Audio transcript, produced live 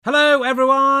Hello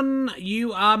everyone,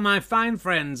 you are my fine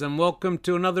friends and welcome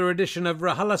to another edition of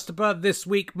RHLSTP. This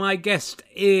week my guest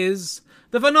is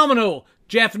the phenomenal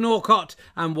Geoff Norcott,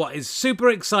 and what is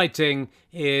super exciting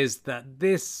is that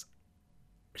this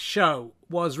show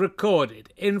was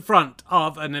recorded in front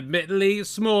of an admittedly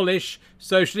smallish,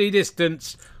 socially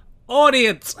distanced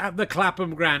audience at the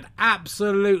Clapham Grand.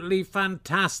 Absolutely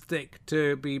fantastic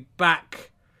to be back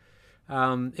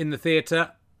in the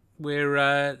theatre.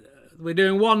 We're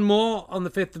doing one more on the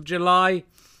 5th of July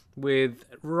with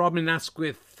Robin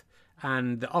Asquith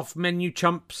and the off-menu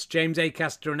chumps, James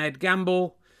Acaster and Ed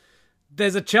Gamble.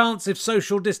 There's a chance if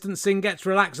social distancing gets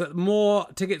relaxed that more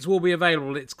tickets will be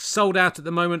available. It's sold out at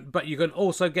the moment, but you can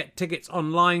also get tickets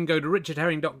online. Go to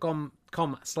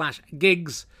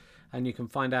richardherring.com/gigs and you can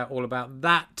find out all about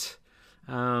that.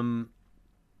 But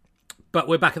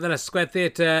we're back at the Leicester Square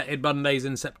Theatre in Mondays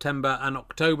in September and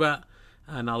October.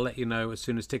 And I'll let you know as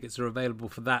soon as tickets are available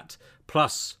for that.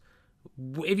 Plus,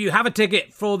 if you have a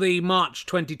ticket for the March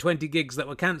 2020 gigs that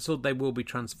were cancelled, they will be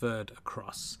transferred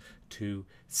across to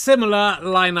similar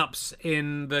lineups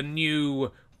in the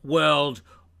new world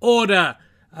order.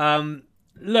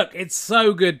 Look, it's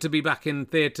so good to be back in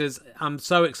theatres. I'm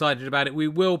so excited about it. We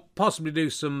will possibly do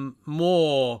some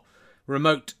more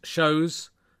remote shows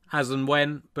as and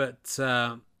when, but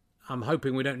I'm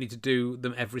hoping we don't need to do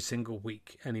them every single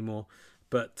week anymore.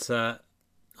 But I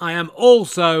am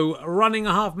also running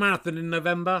a half marathon in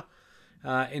November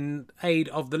in aid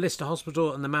of the Lister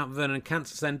Hospital and the Mount Vernon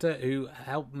Cancer Centre, who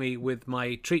helped me with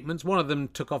my treatments. One of them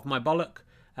took off my bollock.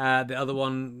 The other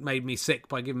one made me sick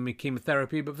by giving me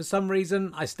chemotherapy. But for some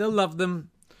reason, I still love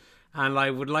them. And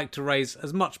I would like to raise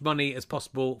as much money as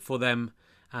possible for them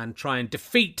and try and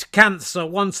defeat cancer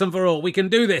once and for all. We can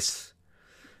do this.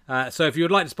 So if you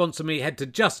would like to sponsor me, head to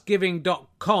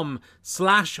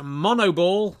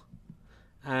justgiving.com/monoball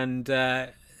and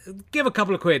give a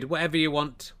couple of quid, whatever you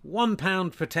want.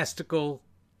 £1 per testicle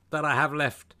that I have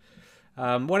left.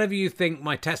 Whatever you think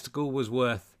my testicle was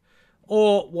worth,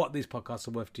 or what these podcasts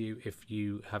are worth to you if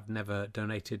you have never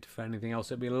donated for anything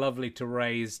else. It'd be lovely to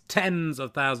raise tens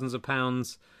of thousands of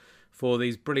pounds for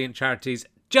these brilliant charities.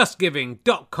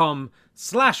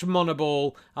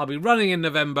 justgiving.com/monoball. I'll be running in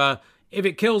November. If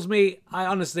it kills me,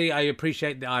 I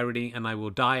appreciate the irony and I will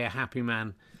die a happy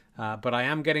man. But I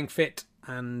am getting fit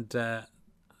and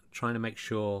trying to make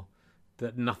sure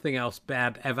that nothing else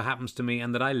bad ever happens to me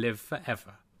and that I live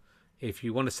forever. If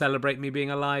you want to celebrate me being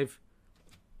alive,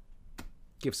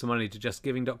 give some money to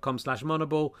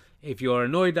justgiving.com/monoball. If you're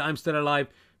annoyed that I'm still alive,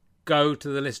 go to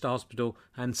the Lister Hospital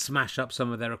and smash up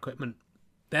some of their equipment.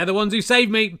 They're the ones who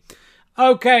saved me.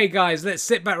 Okay, guys, let's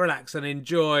sit back, relax and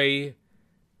enjoy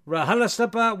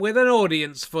RHLSTP with an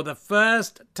audience for the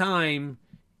first time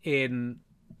in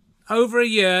over a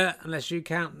year, unless you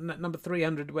count number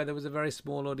 300 where there was a very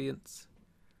small audience.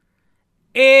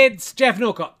 It's Geoff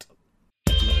Norcott.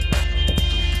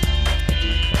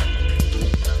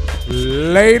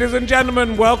 Ladies and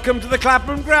gentlemen, welcome to the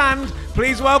Clapham Grand.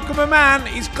 Please welcome a man.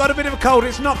 He's got a bit of a cold.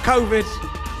 It's not COVID.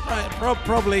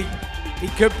 Probably. He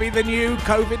could be the new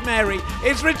COVID Mary.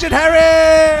 It's Richard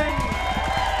Herring.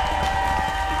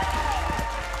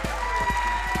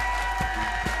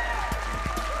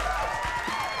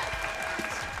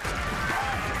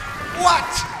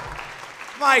 What?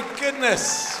 My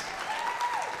goodness.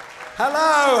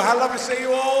 Hello, how lovely to see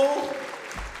you all.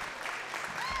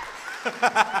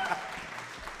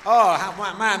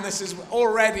 Oh, man, this is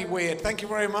already weird. Thank you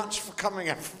very much for coming,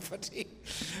 everybody.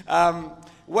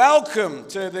 Welcome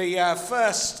to the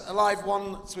first live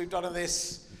one we've done of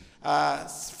this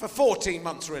for 14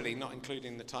 months, really, not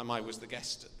including the time I was the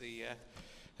guest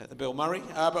at the Bill Murray.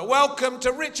 But welcome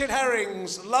to Richard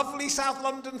Herring's lovely South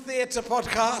London Theatre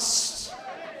podcast.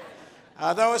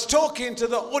 Though I was talking to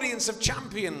the audience of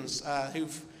champions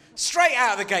who've straight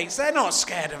out of the gates, they're not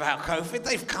scared about COVID.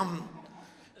 They've come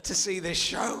to see this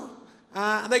show.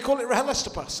 And they call it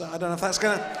RHLSTP, so I don't know if that's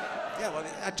going to... Yeah, well,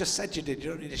 I just said you did. You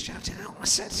don't need to shout it out. I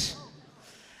said...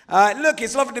 look,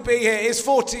 it's lovely to be here. It's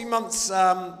 14 months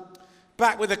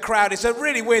back with a crowd. It's a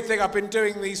really weird thing. I've been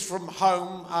doing these from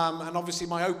home, and obviously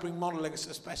my opening monologues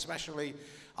especially,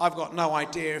 I've got no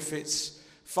idea if it's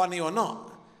funny or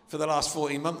not for the last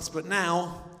 14 months, but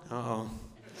now,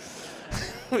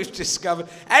 we've discovered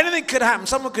anything could happen.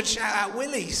 Someone could shout out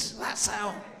Willies. That's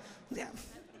how, yeah.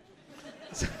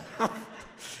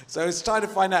 So it's time to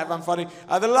find out if I'm funny.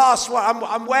 The last one,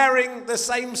 I'm wearing the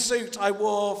same suit I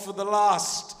wore for the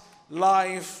last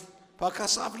live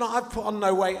podcast. I've put on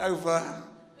no weight over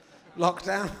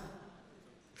lockdown.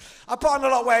 I put on a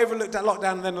lot of weight over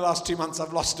lookdown, and then the last 2 months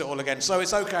I've lost it all again. So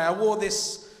it's okay. I wore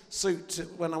this suit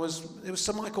when it was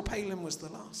Sir Michael Palin was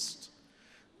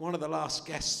one of the last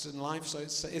guests in life, so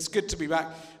it's good to be back.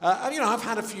 I've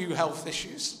had a few health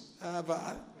issues,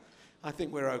 but I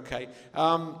think we're okay.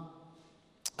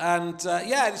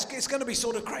 It's going to be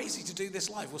sort of crazy to do this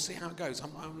live. We'll see how it goes.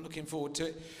 I'm looking forward to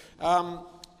it.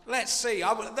 Let's see.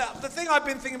 The thing I've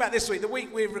been thinking about this week, the week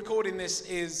we're recording this,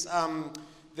 is the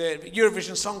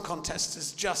Eurovision Song Contest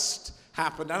has just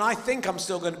happened, and I think I'm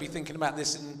still going to be thinking about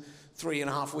this in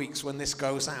 3.5 weeks when this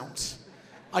goes out.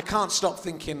 I can't stop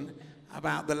thinking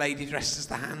about the lady dressed as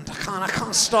the hand. I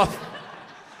can't stop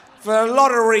for a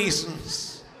lot of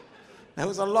reasons. There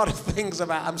was a lot of things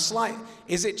about.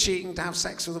 Is it cheating to have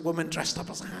sex with a woman dressed up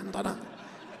as a hand? I don't.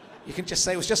 You can just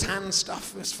say it was just hand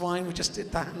stuff. It was fine. We just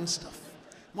did the hand stuff.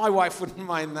 My wife wouldn't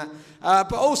mind that.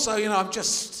 But also, I'm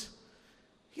just,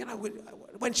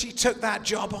 when she took that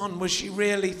job on, was she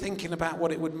really thinking about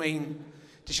what it would mean?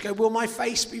 Did she go, will my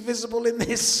face be visible in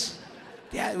this?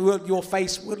 Yeah, your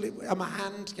face will. I'm a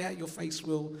hand. Yeah, your face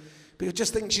will. But you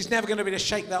just think she's never going to be able to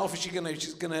shake that off. She's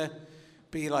going to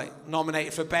be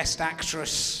nominated for Best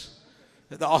Actress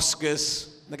at the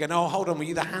Oscars. And they're going, oh, hold on, were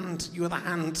you the hand? You were the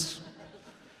hand.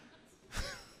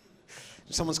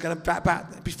 Someone's going to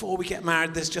back. Before we get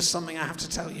married, there's just something I have to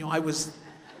tell you. I was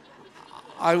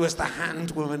the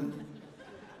hand woman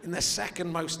in the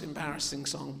second most embarrassing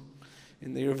song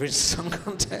in the Eurovision Song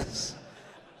Contest.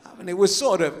 I mean, it was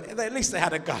sort of. At least they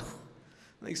had a go.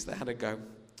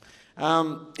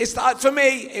 For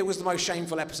me, it was the most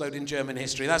shameful episode in German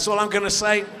history. That's all I'm going to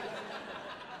say.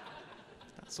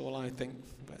 That's all I think.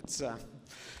 But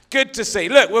good to see.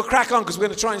 Look, we'll crack on because we're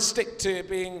going to try and stick to it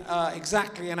being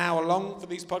exactly an hour long for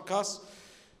these podcasts.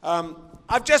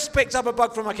 I've just picked up a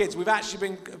bug from my kids. We've actually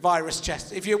been virus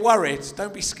tested. If you're worried,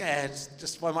 don't be scared,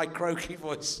 just by my croaky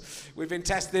voice. We've been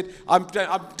tested. I'm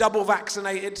double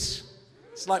vaccinated.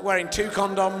 It's like wearing 2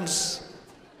 condoms.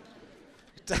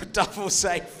 Double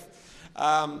safe.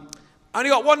 Only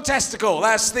got 1 testicle.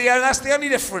 That's the only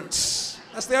difference.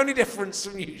 That's the only difference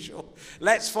from usual.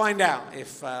 Let's find out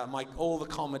if all the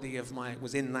comedy of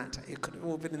was in that. It could have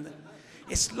all been in there.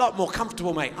 It's a lot more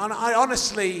comfortable, mate. I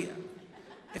honestly,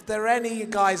 if there are any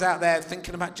guys out there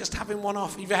thinking about just having one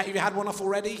off, have you had one off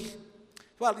already?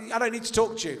 Well, I don't need to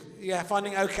talk to you. Yeah,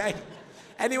 finding it okay.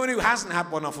 Anyone who hasn't had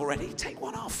one off already, take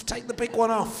one off. Take the big one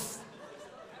off.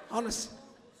 Honestly.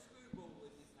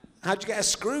 How'd you get a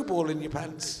screwball in your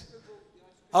pants?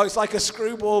 Oh, it's like a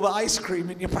screwball, the ice cream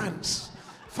in your pants.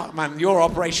 Fuck, man, your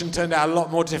operation turned out a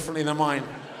lot more differently than mine.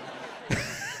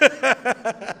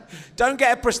 Don't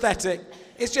get a prosthetic.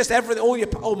 It's just everything.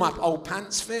 All my old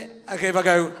pants fit. Okay,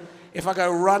 if I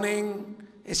go running,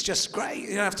 it's just great.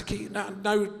 You don't have to keep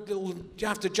you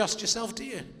have to adjust yourself, do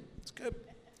you? It's good.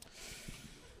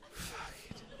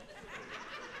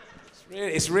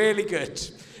 It's really good.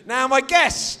 Now, my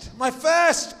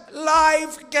first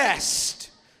live guest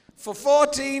for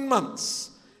 14 months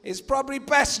is probably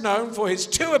best known for his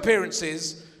 2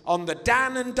 appearances on the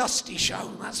Dan and Dusty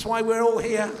Show. That's why we're all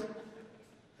here.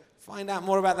 Find out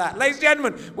more about that. Ladies and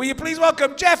gentlemen, will you please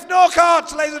welcome Geoff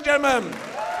Norcott, ladies and gentlemen.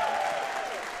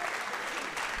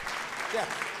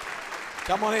 Geoff,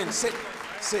 come on in, sit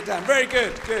down. Very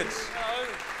good. Hello,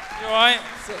 you all right?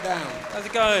 Sit down. How's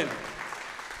it going?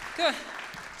 Good.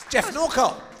 It's Geoff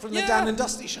Norcott from the Dan and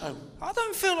Dusty Show. I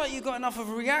don't feel like you got enough of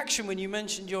a reaction when you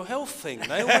mentioned your health thing.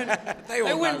 They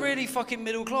went really fucking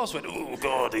middle class. Went, oh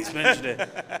God, he's mentioned it.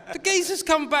 The geezer's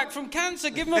come back from cancer.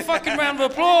 Give him a fucking round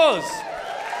of applause.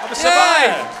 I've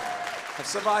survived. I've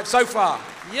survived so far.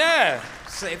 Yeah.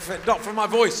 Not from my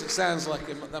voice, it sounds like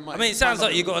that might. I mean, it sounds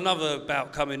like you got another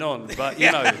bout coming on, but you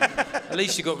know, at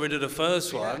least you got rid of the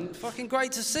first one. Yeah. Fucking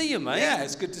great to see you, mate. Yeah,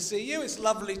 it's good to see you. It's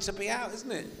lovely to be out,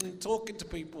 isn't it? And talking to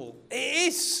people. It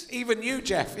is. Even you,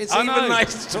 Geoff. It's even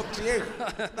nice to talk to you.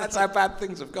 That's how bad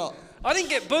things have got. I didn't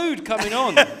get booed coming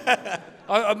on.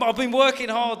 I've been working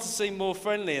hard to seem more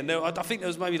friendly, and I think there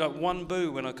was maybe like 1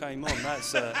 boo when I came on.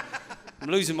 That's. I'm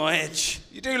losing my edge.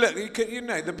 You do look,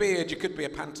 the beard, you could be a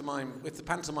pantomime. If the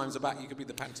pantomime's about, you could be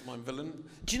the pantomime villain.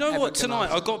 Do you know what,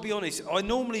 tonight, I've got to be honest, I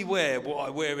normally wear what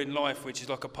I wear in life, which is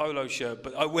like a polo shirt,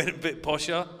 but I wear it a bit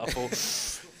posher. I thought,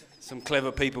 some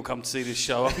clever people come to see this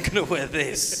show, I'm going to wear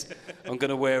this. I'm going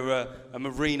to wear a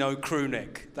merino crew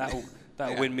neck. That'll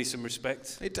win me some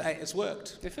respect. It's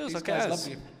worked. It feels These like guys it love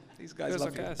you. These guys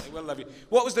love you. Like They will love you.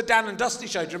 What was the Dan and Dusty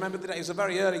Show? Do you remember the day? It was a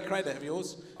very early credit of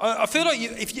yours. I feel like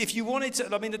if you wanted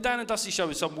to... I mean, the Dan and Dusty Show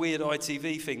was some weird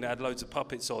ITV thing that had loads of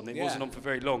puppets on. It wasn't on for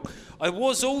very long. I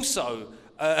was also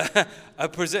a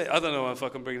presenter... I don't know if I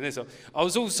can bring this up. I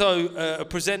was also a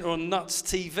presenter on Nuts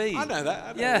TV. I know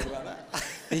that. I know all about that.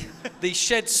 the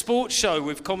Shed Sports Show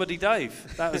with Comedy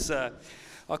Dave. That was...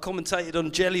 I commentated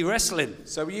on Jelly Wrestling.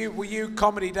 So were you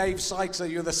Comedy Dave's side? So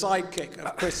you're the sidekick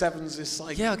of Chris Evans'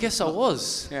 sidekick? Yeah, I guess I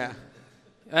was. Yeah.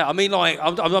 I mean, like,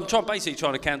 I'm basically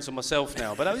trying to cancel myself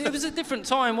now. But it was a different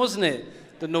time, wasn't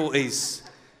it? The noughties.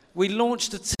 We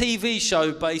launched a TV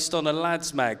show based on a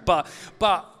lads mag, but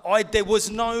there was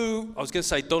no. I was going to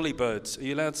say Dolly Birds. Are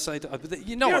you allowed to say that?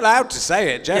 You're allowed to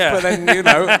say it, Geoff. Yeah. But then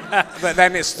but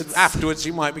then it's afterwards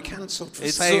you might be cancelled for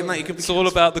saying that. It's all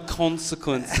about the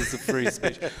consequences of free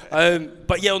speech.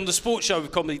 But yeah, on the sports show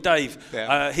with Comedy Dave,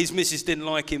 his missus didn't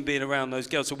like him being around those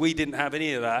girls, so we didn't have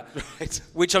any of that. Right.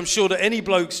 Which I'm sure that any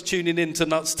blokes tuning in to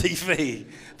Nuts TV.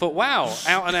 But wow,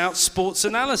 out and out sports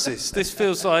analysis. This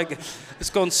feels like it's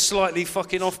gone slightly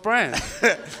fucking off brand.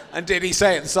 And did he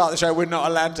say at the start of the show, we're not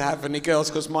allowed to have any girls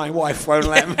because my wife won't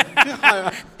let me?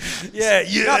 Yeah.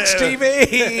 Nuts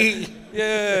TV!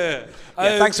 Yeah.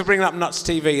 Thanks for bringing up Nuts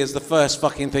TV as the first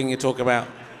fucking thing you talk about.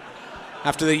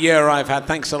 After the year I've had,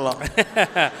 thanks a lot.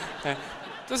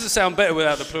 Doesn't sound better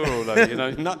without the plural, though, you know.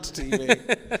 Nuts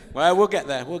TV. Well, we'll get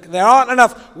there. There aren't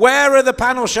enough. Where are the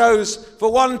panel shows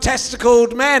for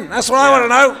one-testicled men? That's what I want to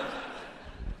know.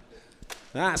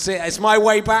 That's it. It's my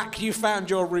way back. You found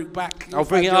your route back. I'll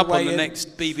bring it up on the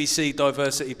next BBC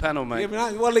diversity panel, mate.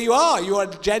 Yeah, well, you are. You are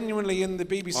genuinely in the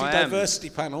BBC diversity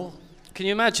panel. Can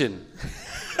you imagine?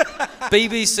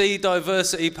 BBC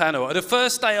diversity panel. The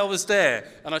first day I was there,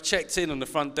 and I checked in on the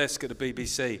front desk at the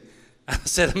BBC. I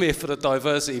said, I'm here for the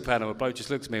diversity panel. A bloke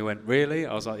just looked at me and went, really?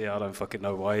 I was like, yeah, I don't fucking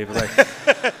know why either.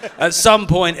 At some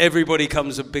point, everybody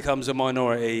becomes a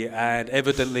minority, and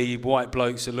evidently white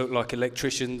blokes who look like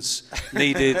electricians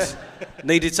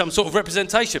needed some sort of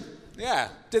representation. Yeah.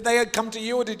 Did they come to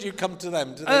you, or did you come to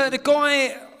them?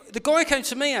 The guy came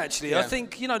to me, actually. Yeah. I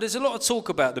think, there's a lot of talk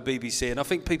about the BBC, and I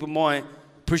think people might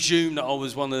presume that I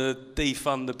was one of the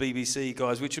defund the BBC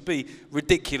guys, which would be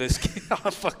ridiculous. I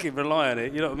fucking rely on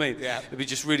it, you know what I mean? Yeah. It'd be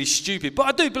just really stupid. But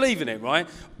I do believe in it, right?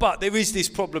 But there is this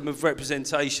problem of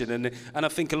representation, and I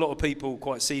think a lot of people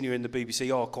quite senior in the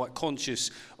BBC are quite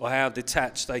conscious of how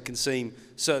detached they can seem,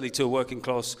 certainly to a working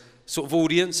class sort of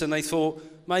audience, and they thought,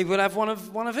 maybe we'll have one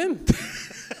of him.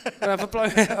 We'll have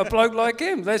a bloke like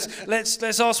him.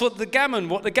 Let's ask what the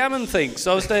gammon thinks.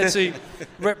 I was there to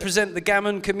represent the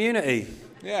gammon community.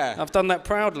 Yeah, I've done that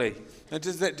proudly. And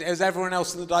is everyone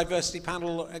else in the diversity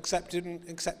panel accepting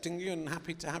you and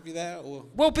happy to have you there? Or?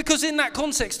 Well, because in that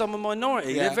context, I'm a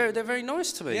minority. Yeah. They're very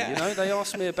nice to me. Yeah. They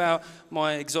ask me about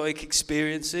my exotic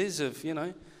experiences of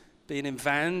being in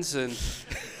vans and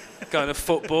going to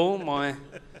football. My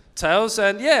tales,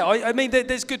 and I mean,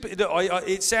 there's good.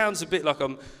 It sounds a bit like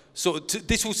I'm sort of.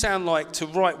 This will sound like to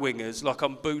right wingers, like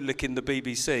I'm bootlicking the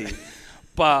BBC.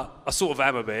 But I sort of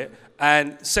am a bit.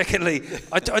 And secondly,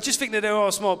 I just think that there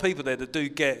are smart people there that do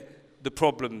get the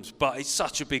problems, but it's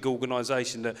such a big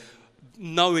organisation that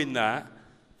knowing that,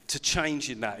 to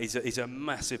changing that is a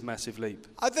massive, massive leap.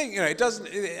 I think it doesn't.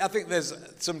 I think there's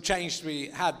some change to be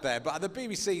had there, but the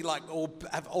BBC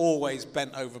have always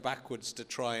bent over backwards to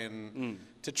try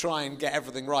and get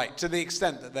everything right, to the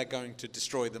extent that they're going to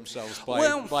destroy themselves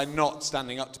by not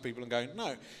standing up to people and going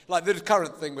no. Like the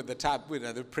current thing with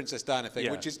the Princess Diana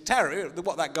thing, which is terrible.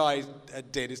 What that guy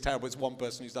did is terrible. It's one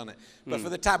person who's done it, but for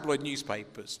the tabloid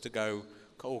newspapers to go,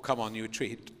 oh, come on, you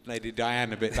treated Lady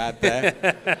Diana a bit bad there.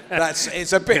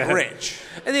 It's a bit rich.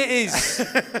 And it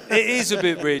is a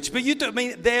bit rich. But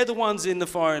they're the ones in the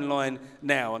firing line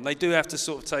now, and they do have to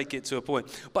sort of take it to a point.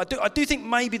 But I do think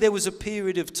maybe there was a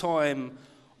period of time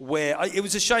where it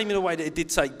was a shame in a way that it did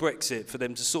take Brexit for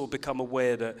them to sort of become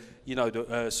aware that,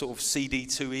 the sort of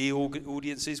CD2E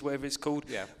audiences, whatever it's called,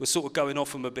 were sort of going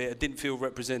off them a bit. It didn't feel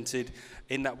represented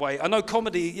in that way. I know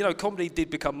comedy did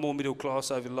become more middle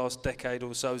class over the last decade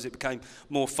or so as it became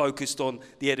more focused on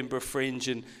the Edinburgh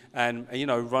Fringe and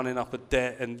running up a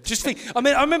debt and just think.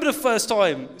 I remember the first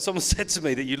time someone said to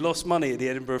me that you lost money at the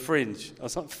Edinburgh Fringe. I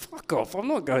was like, fuck off, I'm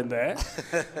not going there.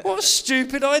 What a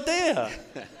stupid idea.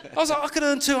 I was like, I could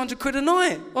earn 200 quid a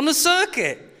night on the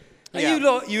circuit. And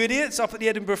you idiots up at the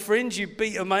Edinburgh Fringe, you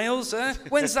beta males,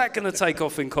 when's that going to take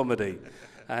off in comedy?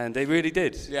 And it really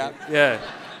did. Yeah.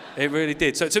 It really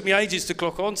did. So it took me ages to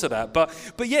clock onto that. But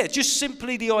yeah, just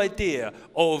simply the idea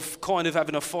of kind of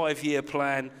having a 5-year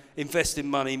plan, investing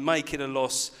money, making a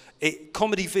loss,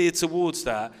 comedy veered towards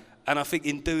that. And I think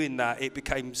in doing that, it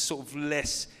became sort of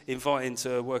less inviting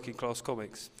to working class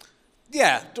comics.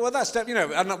 Yeah, well, that's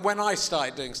and when I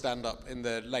started doing stand-up in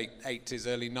the late 80s,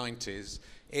 early 90s,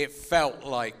 it felt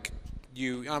like I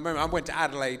remember I went to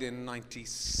Adelaide in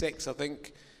 96, I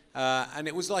think, and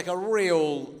it was like a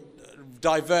real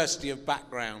diversity of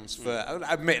backgrounds for,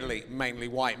 admittedly, mainly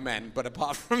white men, but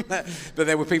apart from that, but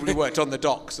there were people who worked on the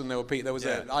docks, and there was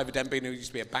Ivor Dembeen, who used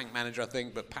to be a bank manager, I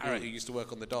think, but Parrott, who used to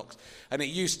work on the docks. And it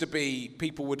used to be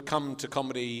people would come to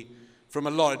comedy from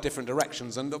a lot of different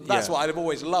directions, and that's what I've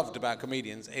always loved about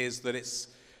comedians, is that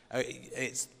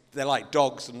they're like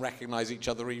dogs and recognise each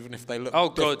other even if they look. Oh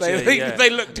God, they look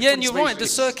different. Yeah, and you're right. The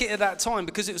species. circuit at that time,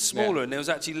 because it was smaller and there was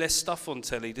actually less stuff on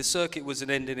telly. The circuit was an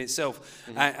end in itself,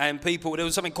 and people. There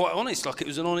was something quite honest, like it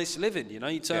was an honest living. You know,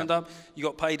 you turned up, you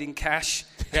got paid in cash.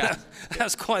 Yeah,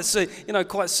 That's quite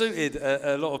suited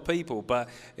a lot of people. But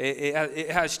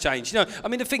it has changed. You know, I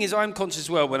mean, the thing is, I'm conscious as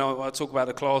well when I talk about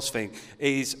the class thing.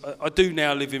 Is I do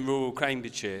now live in rural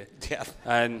Cambridgeshire. Yeah,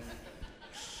 and.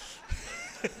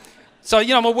 So, you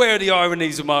know, I'm aware of the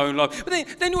ironies of my own life. But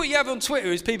then what you have on Twitter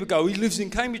is people go, he lives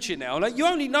in Cambridgeshire now. Like, you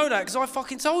only know that because I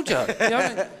fucking told you. You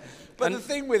know? But the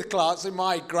thing with class, and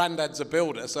my granddad's a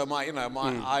builder, so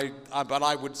but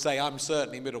I would say I'm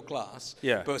certainly middle class.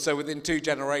 Yeah. But so within 2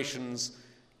 generations,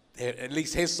 at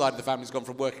least his side of the family's gone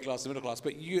from working class to middle class.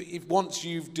 But once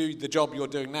you do the job you're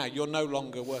doing now, you're no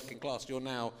longer working class. You're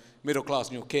now middle class,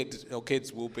 and your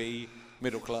kids will be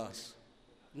middle class.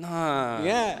 Nah.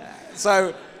 Yeah.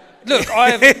 So. Look,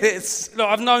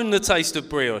 I've known the taste of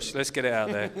brioche. Let's get it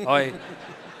out there.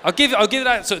 I'll give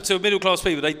that to middle class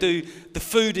people. They do. The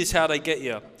food is how they get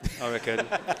you, I reckon.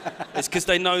 It's because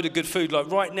they know the good food.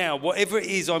 Like right now, whatever it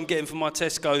is I'm getting from my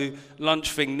Tesco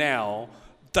lunch thing now,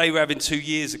 they were having 2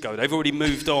 years ago. They've already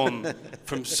moved on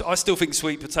from. I still think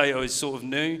sweet potato is sort of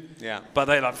new. Yeah. But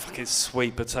they like fucking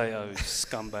sweet potato,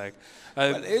 scumbag.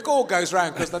 But it all goes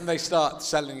round because then they start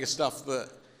selling you stuff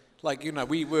that, like, you know,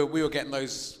 we were getting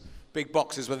those big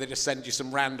boxes where they just send you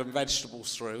some random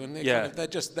vegetables through, and they're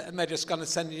just going to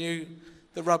send you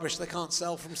the rubbish they can't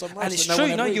sell from somewhere else. And it's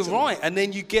true, no, you're right. And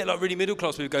then you get like really middle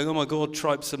class people going, "Oh my God,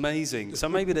 tripe's amazing." So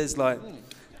maybe there's like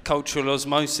cultural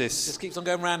osmosis. Just keeps on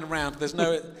going round and round. There's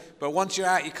no, but once you're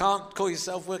out, you can't call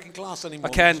yourself working class anymore.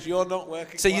 I can. Because you're not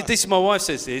working So class. this, my wife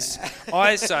says this.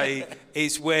 I say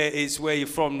it's where you're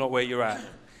from, not where you're at.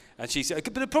 And she said,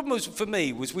 but the problem was for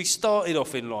me was we started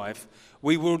off in life.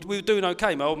 We were doing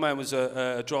okay. My old man was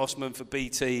a draftsman for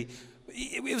BT.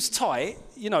 It was tight,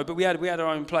 you know, but we had our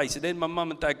own place. And then my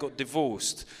mum and dad got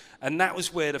divorced, and that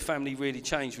was where the family really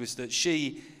changed. Was that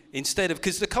she, instead of,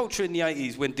 because the culture in the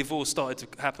 80s when divorce started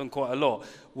to happen quite a lot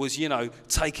was, you know,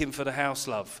 take him for the house,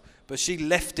 love. But she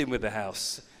left him with the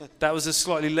house. That was a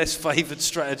slightly less favoured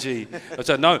strategy. I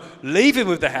said, no, leave him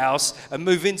with the house and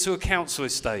move into a council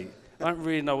estate. I don't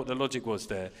really know what the logic was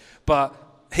there, but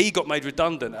he got made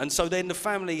redundant, and so then the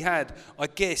family had, I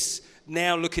guess,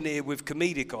 now looking at it with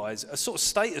comedic eyes, a sort of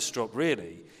status drop,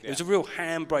 really. Yeah. It was a real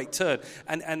handbrake turn,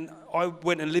 and I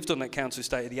went and lived on that council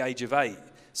estate at the age of 8,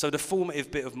 so the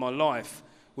formative bit of my life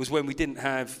was when we didn't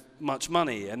have much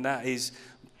money, and that is,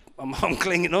 I'm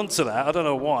clinging on to that, I don't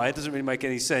know why, it doesn't really make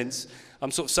any sense.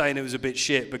 I'm sort of saying it was a bit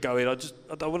shit, but going, I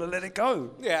don't want to let it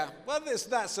go. Yeah, well,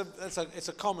 it's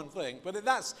a common thing, but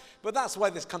that's why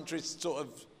this country's sort of,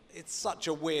 it's such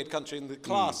a weird country, and the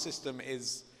class system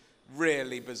is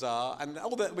really bizarre. And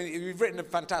you've written a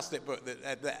fantastic book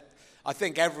that I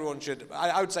think everyone should.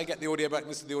 I would say get the audiobook and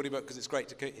listen to the audiobook because it's great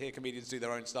to hear comedians do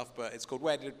their own stuff. But it's called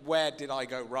Where Did I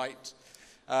Go Right?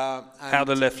 How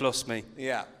the Left Lost Me.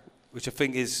 Yeah. Which I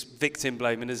think is victim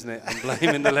blaming, isn't it? And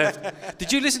blaming the left.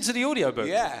 Did you listen to the audiobook?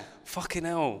 Yeah. Fucking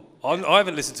hell. I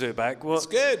haven't listened to it back. What? It's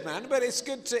good, man, but it's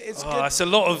good to... It's good. It's a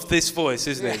lot of this voice,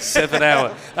 isn't it? 7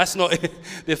 hour. That's not...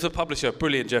 If the publisher,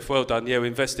 brilliant, Geoff, well done. Yeah, we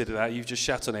invested in that. You've just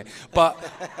shat on it. But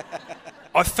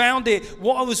I found it...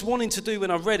 What I was wanting to do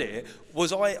when I read it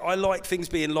was I like things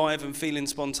being live and feeling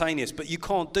spontaneous, but you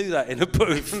can't do that in a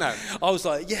booth. No. I was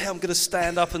like, yeah, I'm going to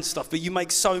stand up and stuff, but you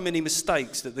make so many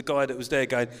mistakes that the guy that was there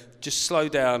going, just slow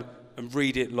down and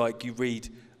read it like you read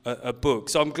a book.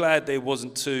 So I'm glad there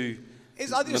wasn't too...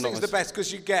 I just think it's the best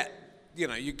because you get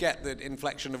the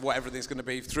inflection of what everything's going to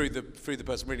be through the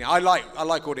person reading. I like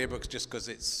audiobooks just because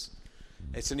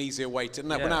it's an easier way to.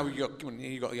 Now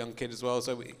you got a young kid as well,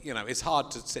 so it's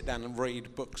hard to sit down and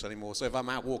read books anymore. So if I'm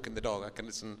out walking the dog, I can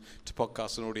listen to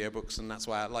podcasts and audiobooks, and that's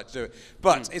why I like to do it.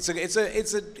 But it's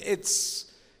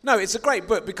a great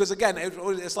book because again,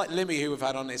 it's like Limmy who we've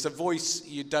had on. It's a voice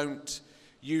you don't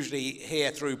usually hear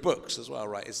through books as well,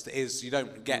 right? You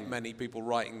don't get many people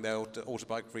writing their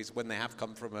autobiographies when they have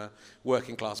come from a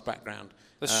working class background.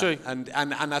 That's true. And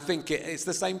I think it's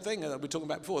the same thing that we were talking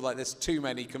about before. Like there's too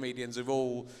many comedians who've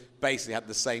all basically had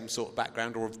the same sort of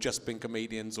background or have just been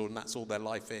comedians and that's all their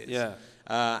life is. Yeah.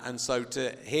 And so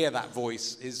to hear that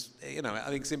voice is, I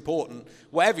think it's important,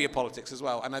 whatever your politics as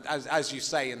well. And as you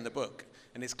say in the book,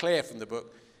 and it's clear from the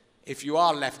book, if you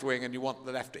are left wing and you want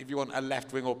if you want a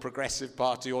left wing or progressive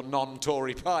party or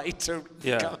non-Tory party to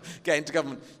get into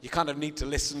government, you kind of need to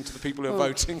listen to the people who are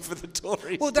voting for the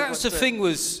Tories. Well, that's the thing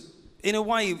was, in a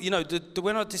way, you know,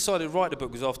 when I decided to write the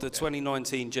book was after the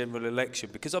 2019 general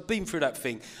election, because I've been through that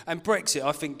thing, and Brexit,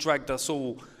 I think, dragged us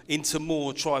all into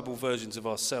more tribal versions of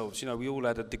ourselves. You know, we all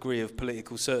had a degree of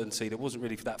political certainty that wasn't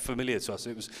really that familiar to us.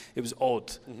 It was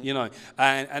odd, you know.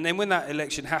 And then when that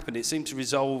election happened, it seemed to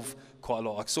resolve quite a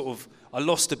lot. I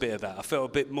lost a bit of that. I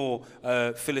felt a bit more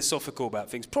philosophical about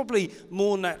things. Probably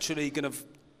more naturally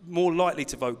more likely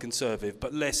to vote Conservative,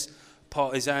 but less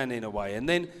partisan in a way. And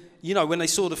then, you know, when they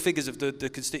saw the figures of the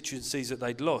constituencies that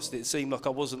they'd lost, it seemed like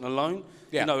I wasn't alone.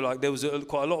 Yeah. You know, like there was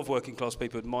quite a lot of working class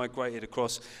people who had migrated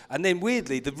across. And then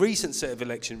weirdly, the recent set of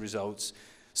election results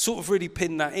sort of really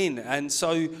pinned that in. And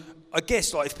so I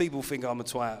guess, like, if people think I'm a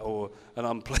twat or an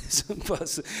unpleasant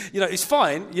person, you know, it's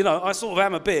fine. You know, I sort of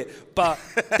am a bit, but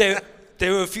there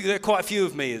are quite a few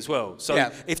of me as well.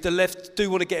 So if the left do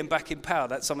want to get him back in power,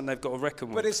 that's something they've got to reckon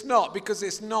with. But it's not, because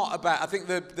it's not about, I think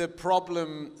the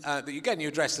problem, that you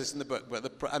address this in the book,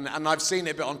 but and I've seen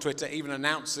it a bit on Twitter, even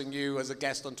announcing you as a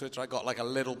guest on Twitter, I got like a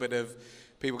little bit of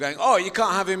people going, oh, you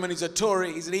can't have him and he's a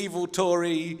Tory, he's an evil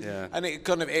Tory. Yeah. And it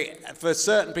kind of, for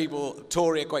certain people,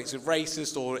 Tory equates with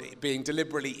racist or being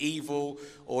deliberately evil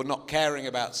or not caring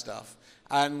about stuff.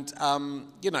 And,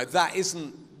 you know, that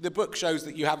isn't, the book shows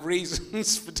that you have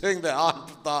reasons for doing that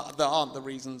aren't the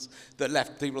reasons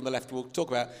that people on the left will talk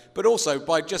about. But also,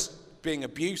 by just being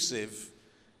abusive,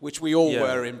 which we all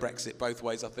were in Brexit both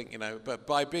ways, I think, you know, but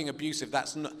by being abusive,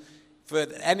 that's not, for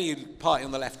any party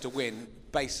on the left to win,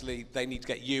 basically they need to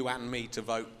get you and me to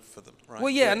vote for them, right?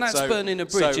 Well, and that's burning a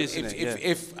bridge, isn't it?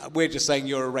 If we're just saying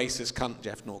you're a racist cunt,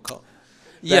 Geoff Norcott,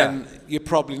 then you're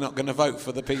probably not going to vote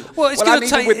for the people. Well, it's going to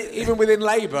take... even within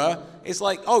Labour, it's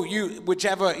like,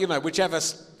 whichever,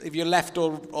 if you're left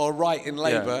or right in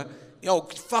Labour,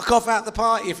 fuck off out the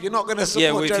party if you're not going to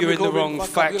support if you're in the wrong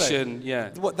faction,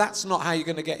 that's not how you're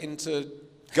going to get into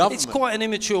government. It's quite an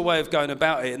immature way of going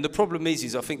about it, and the problem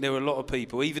is I think there were a lot of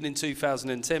people, even in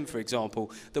 2010, for example,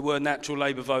 that were natural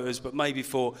Labour voters, but maybe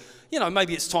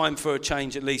maybe it's time for a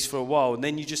change at least for a while, and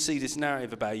then you just see this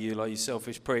narrative about you, like, you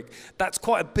selfish prick. That's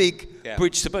quite a big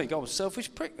bridge to burn. Oh, selfish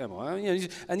prick, am I?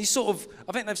 And you sort of,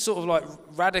 I think they've sort of like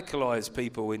radicalised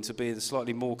people into being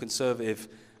slightly more conservative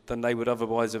than they would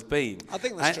otherwise have been. I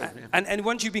think that's true. And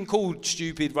once you've been called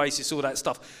stupid, racist, all that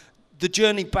stuff, the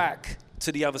journey back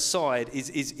to the other side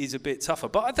is a bit tougher.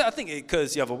 But I think it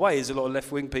occurs the other way. There's a lot of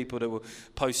left-wing people that will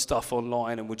post stuff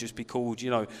online and will just be called,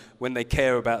 when they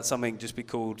care about something, just be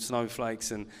called snowflakes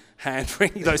and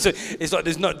hand-wring. So it's like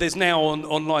there's now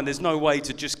online, there's no way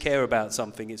to just care about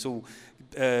something. It's all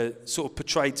sort of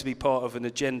portrayed to be part of an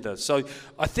agenda. So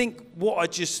I think what I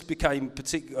just become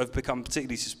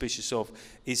particularly suspicious of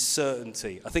is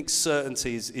certainty. I think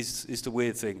certainty is the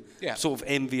weird thing. Yeah. Sort of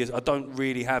envious. I don't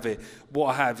really have it. What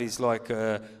I have is like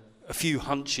a few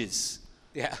hunches.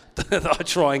 Yeah. that I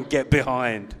try and get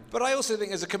behind. But I also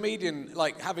think as a comedian,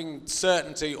 like having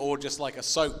certainty or just like a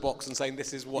soapbox and saying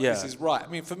this is right. I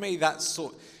mean, for me, that's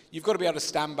you've got to be able to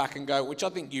stand back and go, which I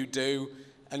think you do.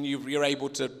 And you're able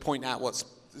to point out what's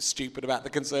stupid about the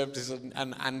Conservatives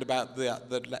and about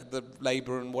the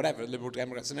Labour and whatever, Liberal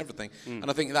Democrats and everything. And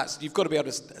I think you've got to be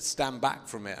able to stand back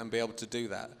from it and be able to do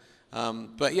that.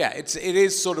 But yeah, it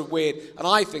is sort of weird. And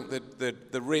I think that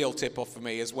the real tip-off for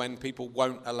me is when people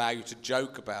won't allow you to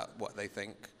joke about what they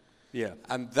think. Yeah.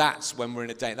 And that's when we're in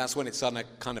a day. That's when it's on a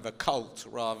kind of a cult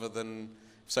rather than...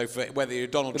 So for whether you're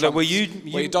Donald Trump,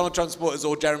 you're Donald Trump supporters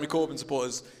or Jeremy Corbyn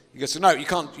supporters, you go, so no, you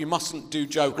can't. You mustn't do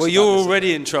jokes. Well, you're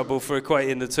already in trouble for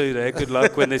equating the two there. Good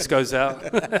luck when this goes out.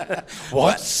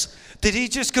 What? Did he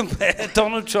just compare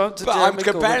Donald Trump to Jeremy Corbyn? But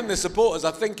I'm comparing the supporters.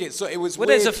 I think it was weird. Well,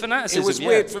 there's a fanaticism. It was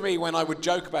weird for me when I would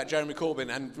joke about Jeremy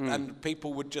Corbyn and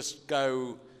people would just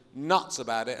go nuts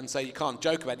about it and say you can't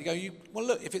joke about it. You go, well,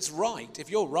 look, if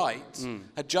you're right,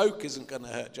 a joke isn't going to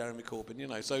hurt Jeremy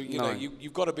Corbyn. So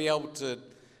you've got to be able to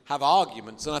have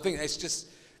arguments, and I think it's just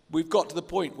we've got to the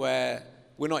point where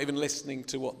we're not even listening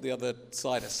to what the other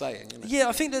side are saying. Yeah,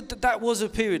 I think that was a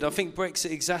period. I think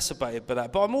Brexit exacerbated by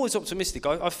that, but I'm always optimistic.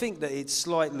 I think that it's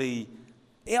slightly...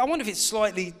 I wonder if it's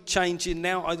slightly changing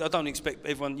now. I don't expect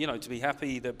everyone, to be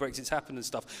happy that Brexit's happened and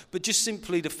stuff, but just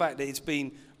simply the fact that it's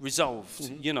been resolved,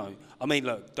 I mean,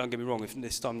 look, don't get me wrong, if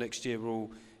this time next year we're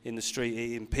all in the street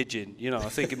eating pigeon, I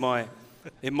think it might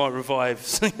revive,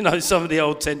 some of the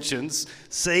old tensions.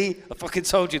 See, I fucking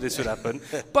told you this would happen.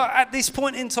 But at this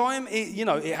point in time,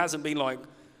 it hasn't been like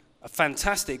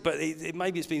fantastic, but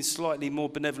maybe it's been slightly more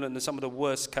benevolent than some of the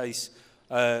worst case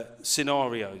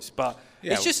scenarios. But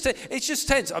Yeah. It's just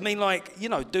tense. I mean, like, you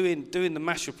know, doing the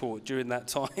MASH report during that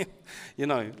time, you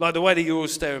know, like the way that you're all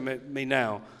staring at me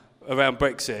now around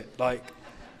Brexit, like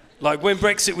when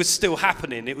Brexit was still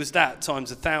happening, it was that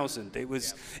times 1,000.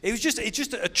 It's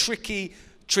just a tricky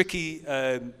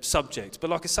subject. But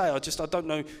like I say, I don't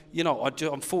know. You know,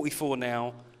 I'm 44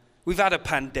 now. We've had a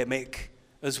pandemic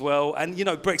as well, and you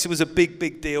know, Brexit was a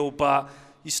big deal, but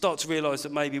you start to realise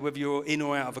that maybe whether you're in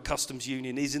or out of a customs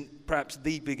union isn't perhaps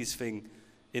the biggest thing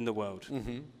in the world.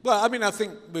 Mm-hmm. Well, I mean, I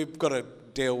think we've got to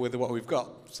deal with what we've got.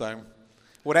 So,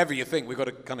 whatever you think, we've got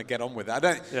to kind of get on with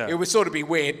it. It would sort of be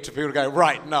weird to people to go,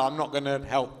 right, no, I'm not going to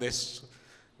help this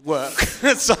work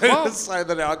so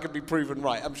that I can be proven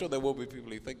right. I'm sure there will be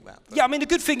people who think that. But. Yeah, I mean, the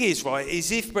good thing is, right,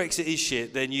 is if Brexit is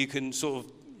shit, then you can sort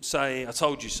of say, I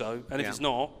told you so, and if it's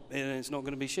not, then it's not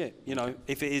going to be shit. You know,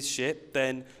 if it is shit,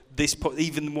 then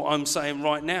even what I'm saying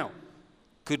right now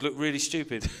could look really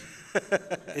stupid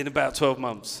in about 12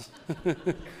 months.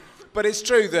 But it's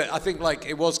true that I think, like,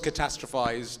 it was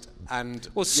catastrophised and...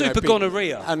 Well, super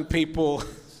gonorrhea. And people...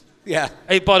 Yeah.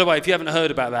 Hey, by the way, if you haven't heard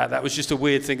about that was just a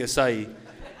weird thing to say.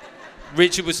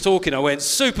 Richard was talking, I went,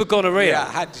 super gonorrhea.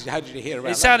 Yeah, how did you hear about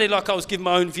that? It sounded like I was giving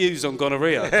my own views on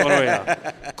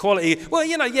gonorrhea. Quality. Well,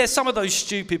 you know, yeah, some of those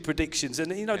stupid predictions.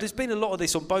 And, you know, there's been a lot of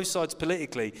this on both sides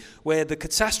politically where the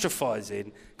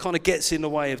catastrophising kind of gets in the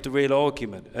way of the real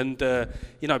argument. And,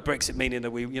 you know, Brexit meaning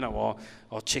that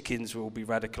our chickens will be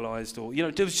radicalised, or, you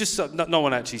know, there was just... No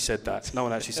one actually said that. No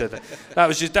one actually said that.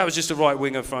 That was just a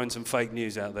right-winger throwing some fake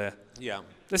news out there. Yeah.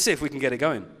 Let's see if we can get it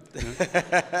going. You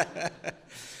know?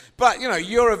 But, you know,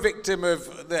 you're a victim of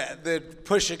the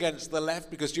push against the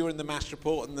left because you were in the MASH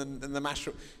report, and the MASH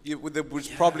was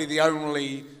probably the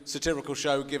only satirical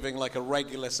show giving, like, a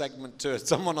regular segment to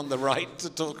someone on the right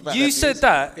to talk about. You said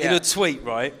that in a tweet,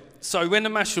 right? So when the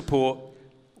MASH report,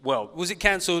 well, was it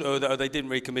cancelled or they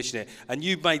didn't recommission it? And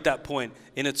you made that point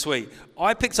in a tweet.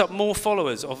 I picked up more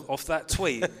followers off that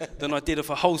tweet than I did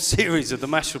of a whole series of the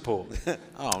MASH report.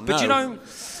 Oh, no. But you know...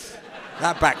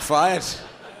 That backfired.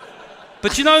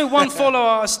 But you know, one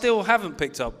follower I still haven't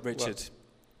picked up, Richard.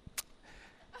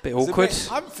 What? Bit awkward.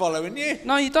 I'm following you.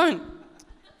 No, you don't.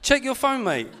 Check your phone,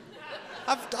 mate.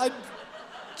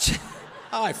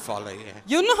 I follow you.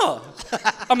 You're not.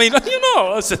 I mean, you're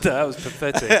not. I said that was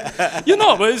pathetic. You're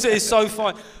not, but it's so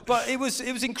fine. But it was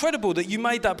incredible that you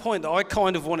made that point that I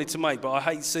kind of wanted to make, but I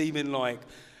hate seeming like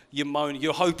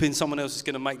you're hoping someone else is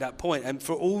going to make that point. And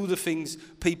for all the things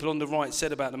people on the right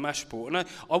said about the MASH report, and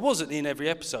I wasn't in every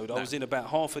episode, I was in about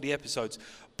half of the episodes,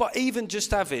 but even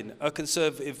just having a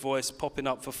Conservative voice popping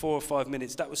up for 4 or 5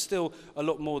 minutes, that was still a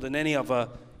lot more than any other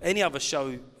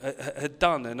show had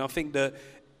done. And I think that,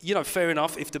 you know, fair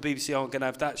enough if the BBC aren't going to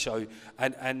have that show,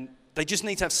 and they just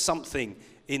need to have something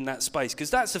in that space, because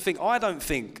that's the thing. I don't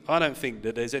think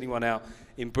that there's anyone out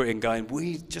in Britain going,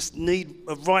 we just need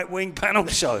a right-wing panel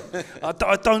show. I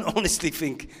don't honestly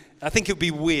think. I think it would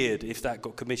be weird if that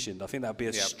got commissioned. I think that would be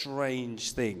a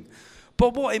strange thing.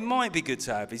 But what it might be good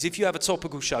to have is if you have a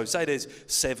topical show, say there's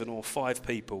 7 or 5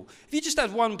 people, if you just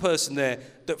had one person there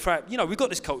that, perhaps, you know, we've got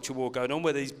this culture war going on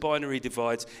where these binary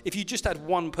divides. If you just had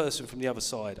one person from the other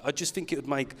side, I just think it would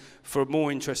make for a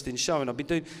more interesting show. And I've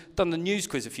been done the news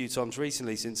quiz a few times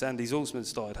recently since Andy Zaltzman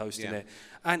started hosting it.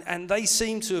 And they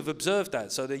seem to have observed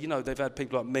that. So that, you know, they've had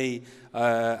people like me,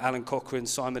 Alan Cochrane,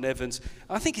 Simon Evans.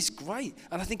 I think it's great.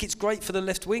 And I think it's great for the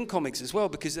left-wing comics as well,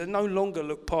 because they no longer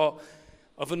look part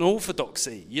of an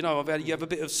orthodoxy. You know, you have a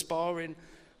bit of sparring,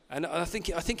 and I think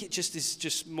it just is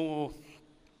just more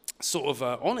sort of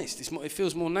honest. It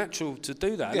feels more natural to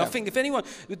do that. And I think if anyone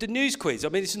with the news quiz, I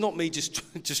mean, it's not me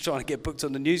just trying to get booked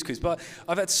on the news quiz, but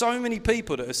I've had so many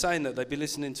people that are saying that they've been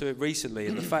listening to it recently,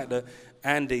 and the fact that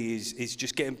Andy is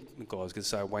just getting, God, I was going to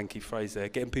say a wanky phrase there,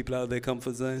 getting people out of their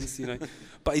comfort zones, you know,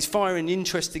 but he's firing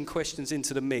interesting questions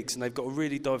into the mix, and they've got a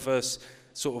really diverse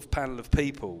sort of panel of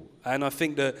people, and I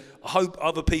think that I hope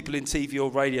other people in TV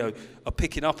or radio are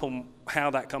picking up on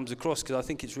how that comes across, because I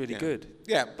think it's really good.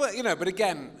 Yeah, but you know, but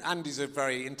again, Andy's a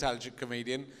very intelligent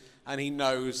comedian, and he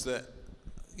knows that,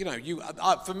 you know,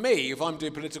 for me, if I'm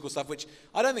doing political stuff, which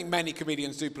I don't think many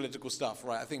comedians do political stuff,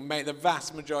 right? I think the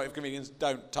vast majority of comedians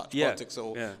don't touch politics at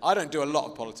all. Yeah. I don't do a lot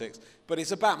of politics, but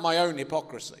it's about my own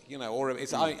hypocrisy, you know, or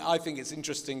it's I think it's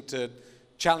interesting to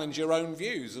challenge your own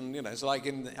views, and you know, it's like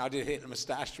I did Hitler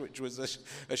Moustache, which was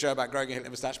a show about growing a Hitler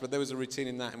moustache, but there was a routine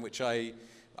in that in which I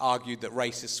argued that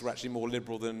racists were actually more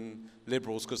liberal than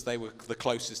liberals because they were the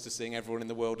closest to seeing everyone in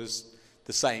the world as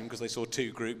the same, because they saw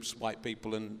 2 groups, white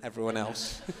people and everyone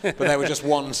else, but they were just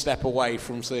one step away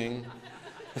from seeing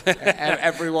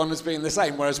everyone as being the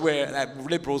same, whereas we're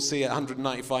liberals see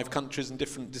 195 countries and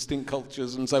different distinct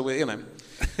cultures, and so we're, you know.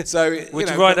 So would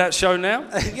you write that show now?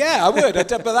 Yeah, I would. But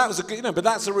that was but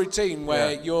that's a routine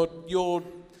where you're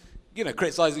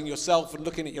criticising yourself and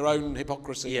looking at your own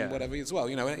hypocrisy and whatever as well.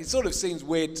 You know, and it sort of seems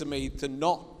weird to me to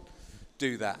not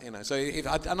do that. You know, so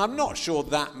and I'm not sure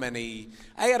that many.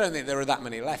 I don't think there are that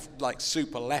many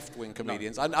super left-wing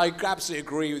comedians. No. I absolutely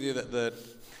agree with you that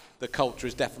the culture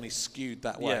is definitely skewed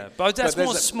that way. Yeah, but that's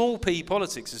more small p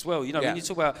politics as well. You know, when you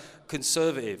talk about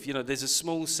conservative, you know, there's a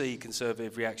small c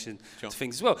conservative reaction to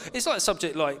things as well. It's like a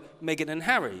subject like Meghan and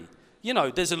Harry. You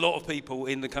know, there's a lot of people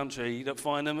in the country that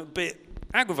find them a bit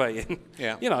aggravating.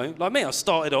 Yeah. You know, like me, I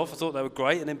started off, I thought they were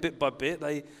great, and then bit by bit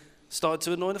they started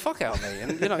to annoy the fuck out of me,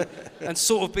 and you know, and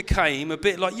sort of became a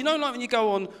bit like, you know, like when you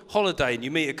go on holiday and you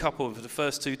meet a couple and for the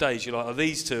first 2 days you're like, oh,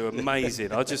 these two are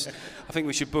amazing. I think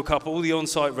we should book up all the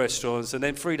on-site restaurants, and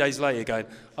then 3 days later going,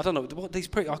 I don't know what these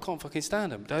I can't fucking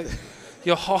stand them.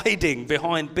 You're hiding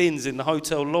behind bins in the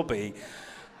hotel lobby.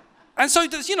 And so,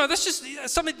 you know, that's just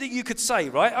something that you could say,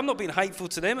 right? I'm not being hateful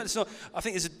to them. It's not. I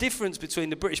think there's a difference between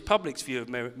the British public's view of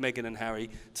Meghan and Harry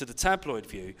to the tabloid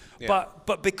view. Yeah.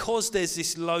 But because there's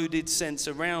this loaded sense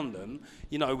around them,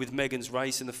 you know, with Meghan's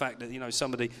race and the fact that, you know,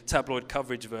 some of the tabloid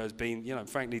coverage of her has been, you know,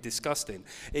 frankly disgusting,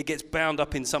 it gets bound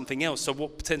up in something else. So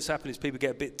what tends to happen is people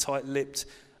get a bit tight-lipped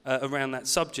around that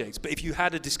subject. But if you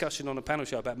had a discussion on a panel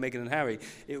show about Meghan and Harry,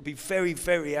 it would be very,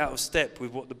 very out of step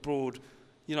with what the broad...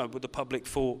 you know, what the public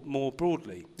thought more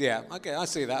broadly. Yeah, okay, I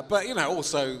see that. But, you know,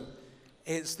 also,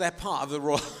 they're part of the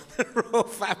royal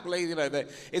family. You know,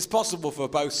 it's possible for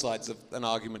both sides of an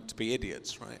argument to be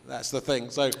idiots, right? That's the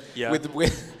thing. So with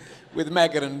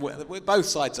Meghan and with both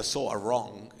sides are sort of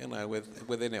wrong, you know,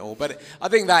 within it all. But I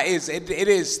think that is, it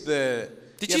is the...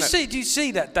 Did you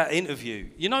see that interview?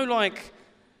 You know, like,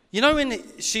 you know when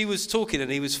she was talking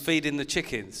and he was feeding the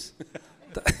chickens?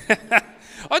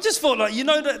 I just thought, like, you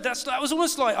know, that was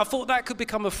almost like, I thought that could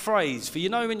become a phrase for, you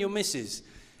know, when your missus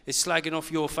is slagging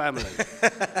off your family.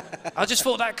 I just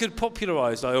thought that could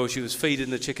popularise, like, oh, she was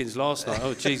feeding the chickens last night.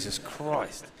 Oh, Jesus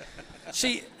Christ.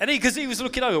 Because he was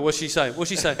looking over, what's she saying?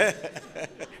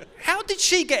 How did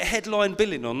she get headline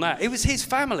billing on that? It was his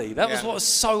family. That was what was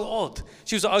so odd.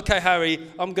 She was like, okay, Harry,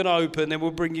 I'm going to open, then we'll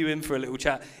bring you in for a little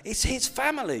chat. It's his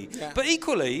family. Yeah. But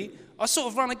equally, I sort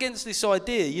of run against this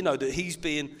idea, you know, that he's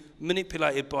being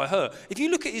manipulated by her. If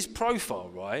you look at his profile,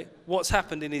 right, what's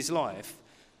happened in his life,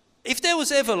 if there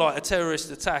was ever like a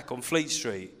terrorist attack on Fleet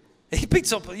Street, he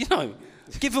picks up, you know,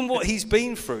 given what he's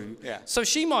been through. Yeah. So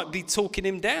she might be talking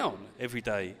him down every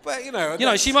day. But you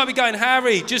know, she might be going,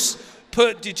 Harry, just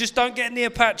don't get in the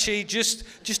Apache, just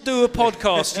do a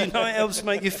podcast. You know, it helps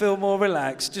make you feel more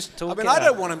relaxed. Just talk. I mean, I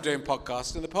don't want them doing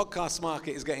podcasts, and the podcast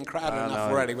market is getting crowded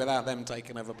enough already without them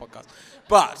taking over podcasts.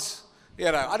 But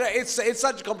you know, it's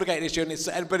such a complicated issue,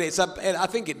 and I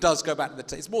think it does go back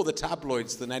to it's more the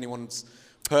tabloids than anyone's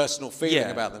personal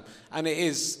feeling about them. And it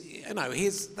is, you know,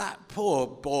 that poor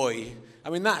boy. I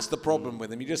mean, that's the problem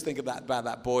with him. You just think about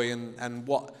that boy and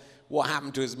what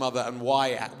happened to his mother and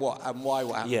why what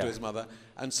happened to his mother.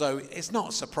 And so it's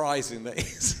not surprising that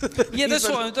he's... that's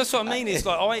what I mean. It's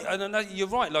like, you're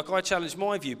right, like I challenged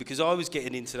my view because I was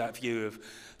getting into that view of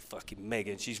fucking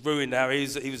Meghan. She's ruined Harry.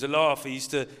 He was a laugh. He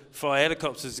used to fly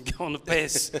helicopters and go on the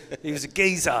piss. He was a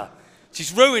geezer.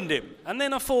 She's ruined him. And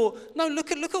then I thought, no,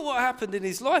 look at what happened in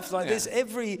his life. Like there's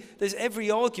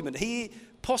every argument. He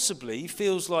possibly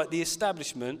feels like the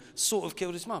establishment sort of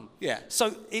killed his mum. Yeah.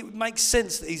 So it makes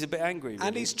sense that he's a bit angry. Really.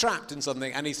 And he's trapped in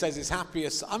something, and he says his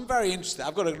happiest... I'm very interested.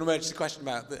 I've got an emergency question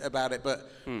about it,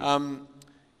 but,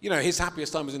 you know, his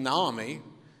happiest time was in the army,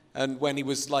 and when he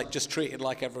was, like, just treated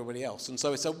like everybody else. And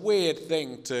so it's a weird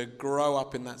thing to grow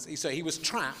up in that... So he was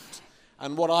trapped,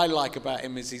 and what I like about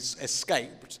him is he's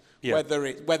escaped. Yeah.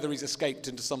 Whether he's escaped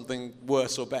into something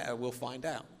worse or better, we'll find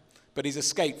out. But he's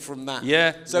escaped from that.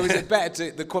 Yeah. So is it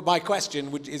better to... my question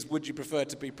would you prefer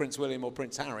to be Prince William or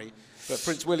Prince Harry? But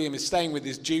Prince William is staying with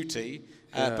his duty,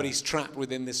 but he's trapped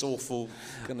within this awful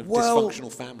kind of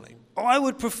dysfunctional family. I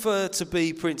would prefer to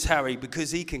be Prince Harry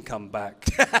because he can come back.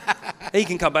 He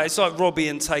can come back. It's like Robbie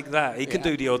and Take That. He can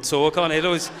do the odd tour, can't he?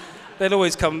 They'll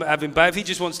always come have him back. If he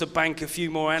just wants to bank a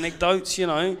few more anecdotes, you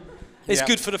know... It's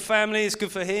good for the family, it's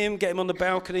good for him, get him on the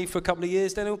balcony for a couple of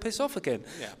years, then he'll piss off again.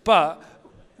 Yeah. But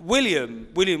William,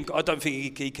 I don't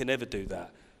think he can ever do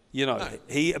that. You know,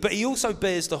 no. But he also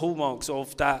bears the hallmarks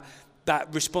of that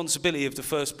responsibility of the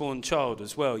firstborn child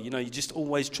as well. You know, you're just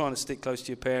always trying to stick close to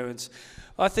your parents.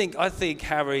 I think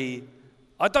Harry...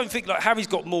 I don't think, like, Harry's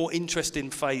got more interesting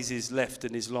phases left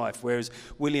in his life, whereas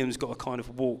William's got to kind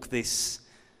of walk this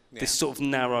this sort of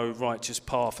narrow, righteous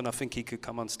path, and I think he could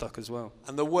come unstuck as well.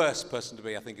 And the worst person to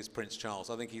be, I think, is Prince Charles.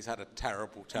 I think he's had a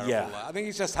terrible life. I think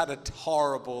he's just had a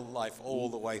horrible life all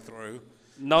the way through.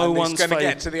 No one's going to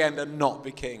get to the end and not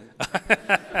be king.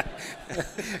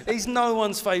 He's no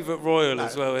one's favourite royal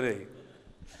as well, isn't he?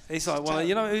 He's like, well,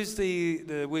 you know who's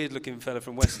the weird-looking fella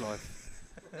from Westlife?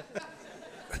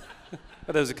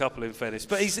 Well, there was a couple in fairness,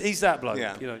 but he's that bloke.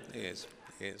 Yeah, you know. He is.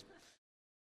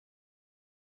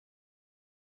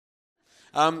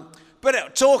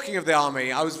 But talking of the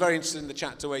army, I was very interested in the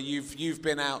chapter where you've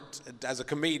been out as a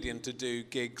comedian to do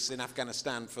gigs in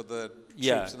Afghanistan for the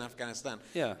troops in Afghanistan,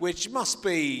 which must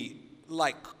be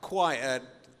like quite a.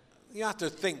 You have to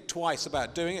think twice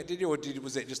about doing it, did you, or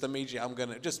was it just immediate? I'm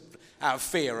gonna just out of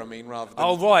fear. I mean, rather than.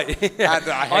 Oh right.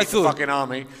 I hate the fucking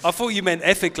army. I thought you meant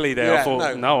ethically there. Yeah, I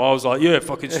thought no. I was like, yeah,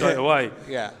 fucking straight away.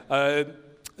 Yeah.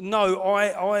 No,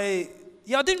 I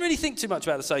didn't really think too much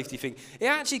about the safety thing. It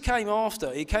actually came after.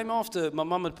 It came after my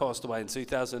mum had passed away in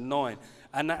 2009,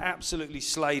 and that absolutely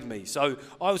slayed me. So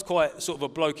I was quite sort of a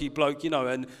blokey bloke, you know,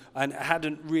 and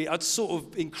hadn't really. I'd sort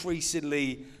of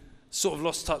increasingly sort of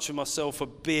lost touch with myself a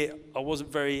bit. I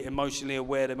wasn't very emotionally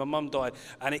aware that my mum died,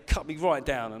 and it cut me right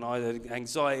down, and I had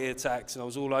anxiety attacks, and I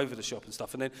was all over the shop and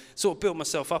stuff, and then sort of built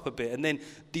myself up a bit, and then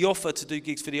the offer to do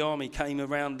gigs for the army came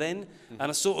around then, and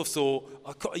I sort of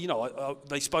thought,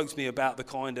 they spoke to me about the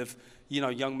kind of, you know,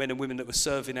 young men and women that were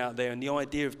serving out there, and the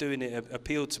idea of doing it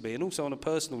appealed to me, and also on a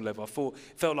personal level, I thought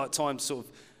it felt like time to sort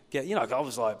of get, you know, I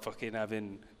was like fucking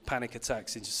having panic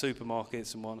attacks into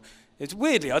supermarkets and whatnot. It's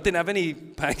weirdly, I didn't have any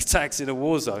panic attacks in a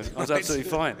war zone. I was absolutely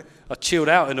fine. I chilled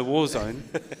out in a war zone.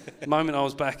 The moment I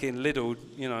was back in Lidl,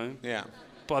 you know,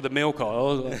 by the milk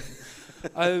aisle.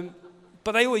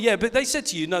 But they said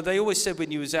to you, no, they always said when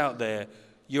you was out there,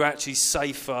 you're actually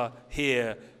safer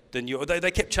here than you.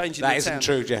 They kept changing. That isn't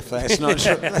true, Geoff. That's not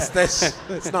true.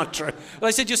 That's not true. Well,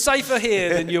 they said you're safer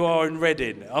here than you are in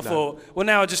Reading. I thought, well,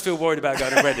 now I just feel worried about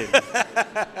going to Reading,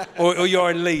 or you're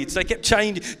in Leeds. They kept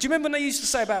changing. Do you remember when they used to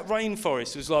say about rainforest?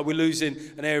 It was like we're losing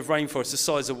an area of rainforest the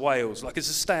size of Wales, like it's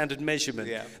a standard measurement.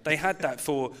 Yeah. They had that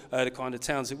for the kind of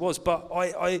towns it was. But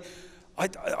I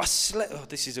slept. Oh,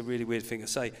 this is a really weird thing to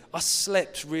say. I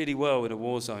slept really well in a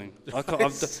war zone. I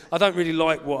don't really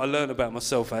like what I learned about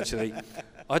myself, actually.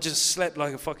 I just slept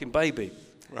like a fucking baby.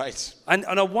 Right. And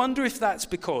I wonder if that's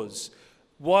because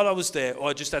while I was there,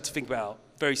 I just had to think about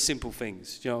very simple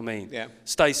things. Do you know what I mean? Yeah.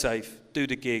 Stay safe, do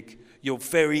the gig. You're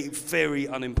very, very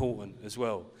unimportant as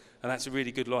well. And that's a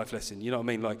really good life lesson. You know what I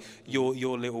mean? Like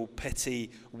your little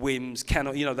petty whims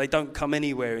cannot, you know, they don't come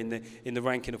anywhere in the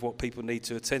ranking of what people need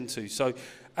to attend to. So,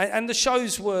 and the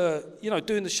shows were, you know,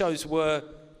 doing the shows were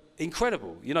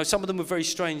incredible. You know, some of them were very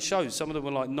strange shows. Some of them were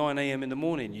like 9 a.m. in the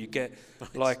morning. You get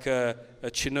like a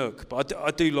Chinook. But I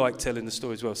do like telling the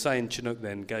story as well. Saying Chinook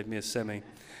then gave me a semi.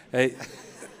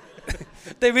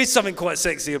 There is something quite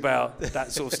sexy about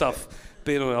that sort of stuff.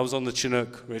 Being on, I was on the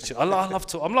Chinook, Richard. I love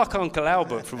to. I'm like Uncle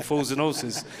Albert from Fools and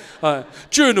Horses.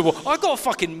 During the war, I got a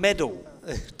fucking medal.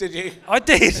 Did you? I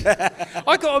did.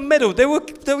 I got a medal. There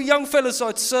were young fellas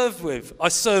I'd served with. I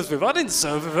didn't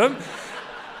serve with them.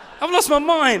 I've lost my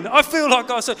mind. I feel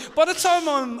like I said, by the time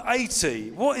I'm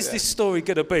 80, what is this story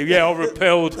going to be? Yeah, I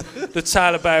repelled the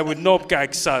Taliban with knob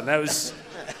gags, son. That was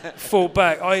fought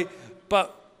back.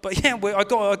 But yeah, I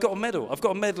got a medal. I've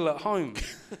got a medal at home.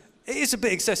 It is a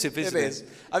bit excessive, isn't it? It is.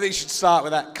 I think you should start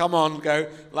with that. Come on, go.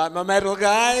 Like my medal,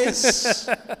 guys.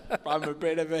 I'm a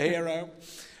bit of a hero.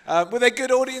 Were they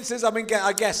good audiences? I mean,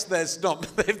 I guess there's not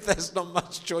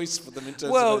much choice for them in terms of.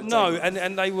 Well, no, and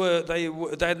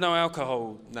they had no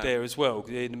alcohol there as well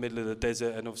in the middle of the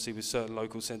desert, and obviously with certain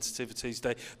local sensitivities,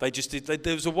 they just did.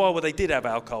 There was a while where they did have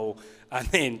alcohol, and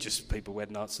then just people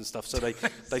went nuts and stuff, so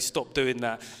they stopped doing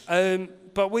that.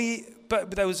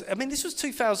 But there was. I mean, this was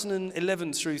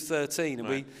 2011 through 13,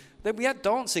 and we had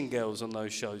dancing girls on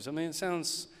those shows. I mean, it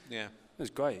sounds. Yeah. It was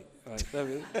great.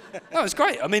 No, it's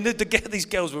great. I mean, these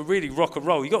girls were really rock and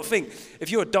roll. You got to think,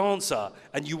 if you're a dancer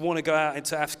and you want to go out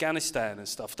into Afghanistan and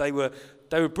stuff, they were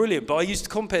brilliant. But I used to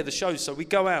compare the shows. So we'd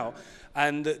go out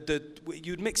and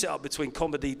you'd mix it up between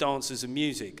comedy, dancers and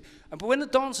music. But when the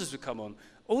dancers would come on,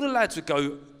 all the lads would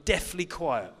go deathly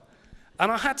quiet.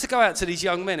 And I had to go out to these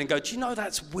young men and go, do you know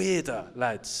that's weirder,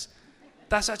 lads?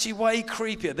 That's actually way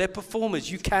creepier. They're performers.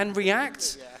 You can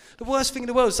react. Yeah. The worst thing in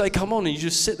the world is they come on and you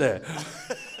just sit there.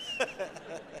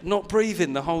 Not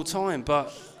breathing the whole time,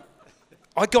 but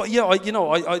I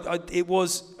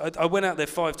went out there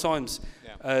 5 times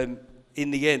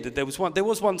in the end. And there was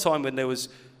one time when there was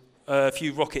a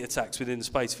few rocket attacks within the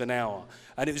space of an hour,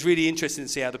 and it was really interesting to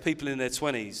see how the people in their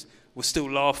 20s were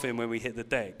still laughing when we hit the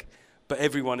deck. but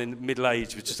everyone in middle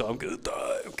age was just like, I'm going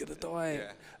to die.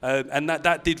 Yeah. And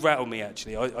that did rattle me,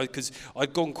 actually, because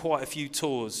I'd gone quite a few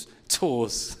tours.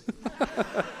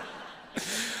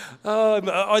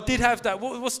 I did have that.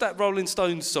 What's that Rolling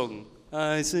Stones song?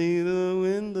 I see the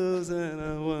windows and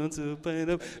I want to paint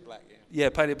them. Paint it black, yeah,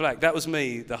 Paint It Black. That was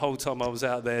me the whole time I was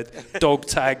out there. Dog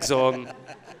tags on.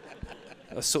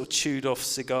 A sort of chewed off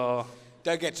cigar.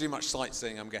 Don't get too much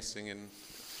sightseeing, I'm guessing, in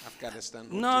Afghanistan.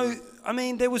 No, I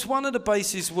mean, there was one of the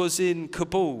bases was in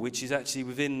Kabul, which is actually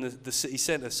within the city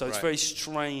centre. So it's very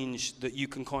strange that you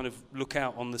can kind of look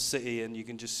out on the city and you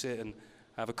can just sit and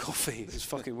have a coffee. It's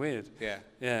fucking weird.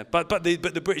 Yeah. But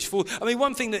the British force. I mean,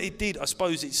 one thing that it did, I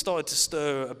suppose, it started to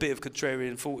stir a bit of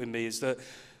contrarian thought in me, is that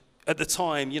at the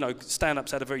time, you know,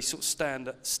 stand-ups had a very sort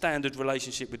of standard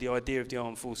relationship with the idea of the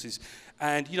armed forces.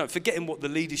 And, you know, forgetting what the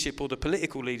leadership or the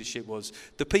political leadership was,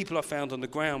 the people I found on the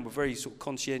ground were very sort of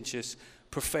conscientious,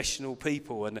 professional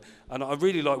people. And I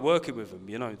really liked working with them,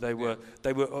 you know. They were,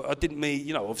 I didn't mean,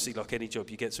 you know, obviously like any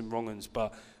job, you get some wrong-uns,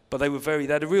 but they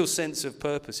had a real sense of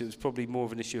purpose. It was probably more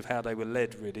of an issue of how they were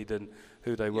led, really, than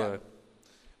who they were.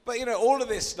 But, you know, all of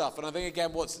this stuff, and I think,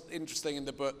 again, what's interesting in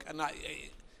the book, and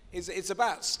it's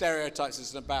about stereotypes,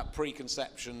 it's about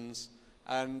preconceptions,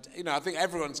 and you know I think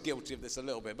everyone's guilty of this a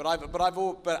little bit. But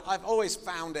I've always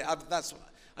found it.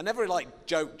 I never liked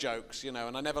jokes, you know,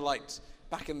 and I never liked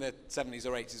back in the 70s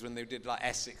or 80s when they did like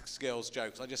Essex girls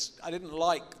jokes. I didn't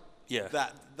like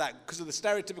that because of the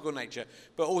stereotypical nature,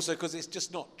 but also because it's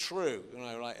just not true, you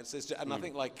know. Like I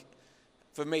think like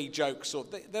for me jokes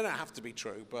they don't have to be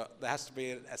true, but there has to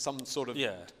be some sort of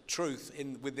truth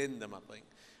within them, I think.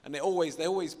 And they always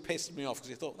pissed me off because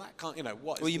you thought that can't, you know,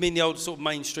 what? Well, you mean the old sort of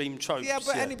mainstream tropes? Yeah,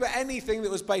 but anything that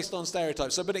was based on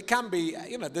stereotypes. So, but it can be,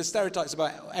 you know, there's stereotypes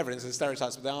about everything. There's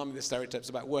stereotypes about the army. There's stereotypes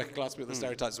about working class people. There's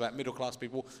stereotypes about middle class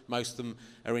people. Most of them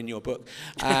are in your book.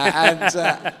 But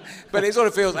it sort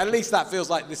of feels, at least that feels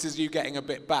like this is you getting a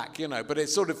bit back, you know. But it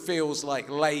sort of feels like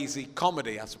lazy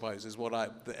comedy, I suppose, is what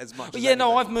as much. But yeah,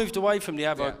 I've moved away from the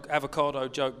avocado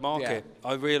joke market.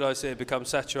 Yeah. I realised it had become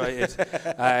saturated,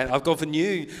 and I've gone for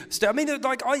new. I mean,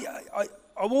 like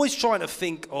I'm always trying to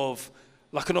think of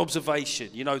like an observation,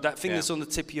 you know, that thing that's on the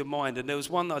tip of your mind. And there was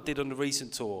one that I did on the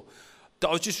recent tour that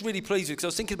I was just really pleased with because I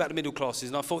was thinking about the middle classes,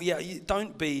 and I thought,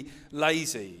 don't be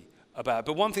lazy about it.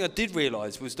 But one thing I did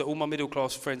realise was that all my middle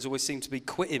class friends always seem to be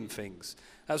quitting things.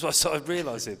 That's what I started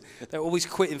realising. They're always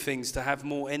quitting things to have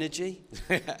more energy.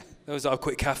 There was like, I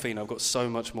quit caffeine, I've got so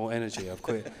much more energy. I've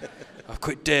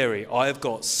quit dairy, I've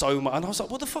got so much. And I was like,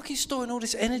 what the fuck are you storing all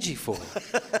this energy for? Do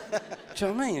you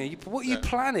know what I mean? What are you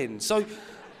planning? So,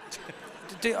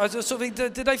 did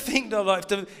they think that like,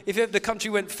 if the country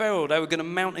went feral, they were going to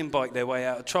mountain bike their way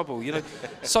out of trouble? You know,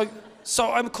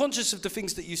 so I'm conscious of the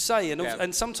things that you say,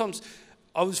 and sometimes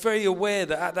I was very aware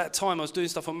that at that time I was doing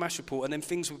stuff on MASH Report, and then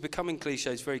things were becoming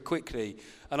cliches very quickly,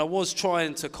 and I was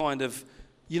trying to kind of,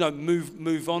 you know,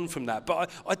 move on from that. But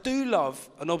I do love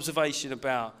an observation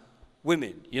about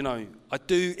women, you know. I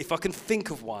do, if I can think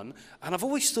of one, and I've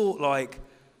always thought like,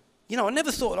 you know, I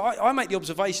never thought, I make the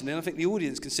observation, then I think the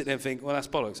audience can sit there and think, well, that's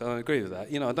bollocks, I don't agree with that.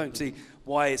 You know, I don't see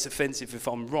why it's offensive if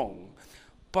I'm wrong.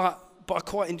 But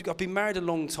I've been married a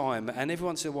long time, and every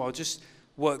once in a while I just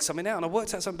work something out. And I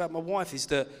worked out something about my wife is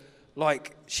that,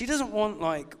 like, she doesn't want,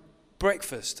 like,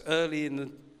 breakfast early in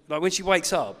the, like, when she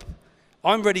wakes up,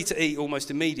 I'm ready to eat almost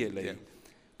immediately. Yeah.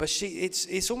 But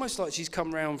it's almost like she's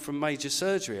come round from major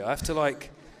surgery. I have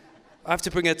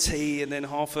to bring her tea and then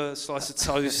half a slice of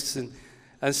toast and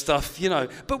stuff, you know.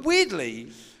 But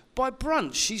weirdly, by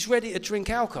brunch, she's ready to drink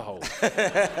alcohol.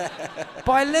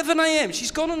 By 11 a.m.,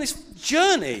 she's gone on this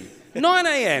journey. 9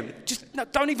 a.m., just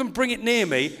don't even bring it near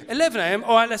me. 11 a.m.,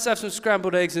 all right, let's have some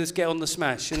scrambled eggs and let's get on the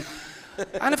smash.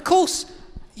 And of course,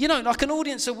 you know, like an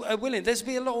audience are willing. There's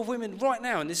be a lot of women right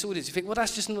now in this audience who think, well,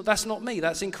 that's not me,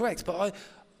 that's incorrect. But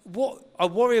what I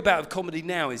worry about with comedy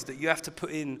now is that you have to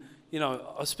put in, you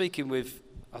know, I was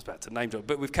about to name drop,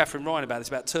 but with Catherine Ryan about this,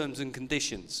 about terms and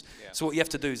conditions. Yeah. So what you have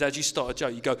to do is, as you start a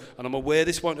joke, you go, and I'm aware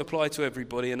this won't apply to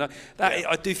everybody, and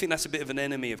I do think that's a bit of an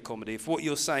enemy of comedy. If what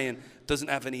you're saying doesn't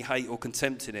have any hate or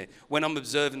contempt in it, when I'm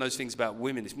observing those things about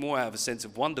women, it's more out of a sense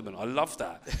of wonderment. I love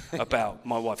that about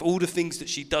my wife. All the things that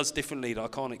she does differently that I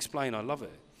can't explain, I love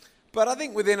it. But I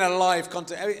think within a live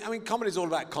context, I mean, comedy is all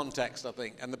about context, I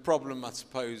think, and the problem, I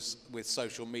suppose, with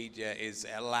social media is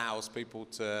it allows people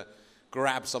to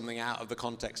grab something out of the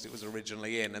context it was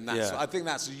originally in, and that's I think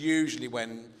that's usually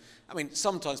when, I mean,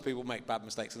 sometimes people make bad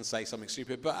mistakes and say something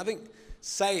stupid, but I think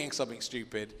saying something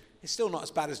stupid is still not as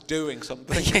bad as doing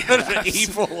something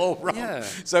evil or wrong. Yeah.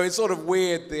 So it's sort of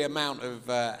weird the amount of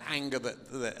anger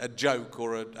that a joke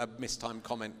or a mistimed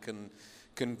comment can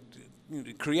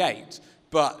create.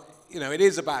 But it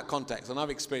is about context, and I've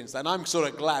experienced that. And I'm sort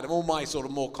of glad. All my sort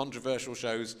of more controversial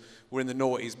shows were in the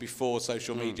noughties before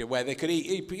social media, where they could,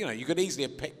 you could easily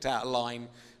have picked out a line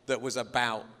that was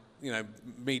about,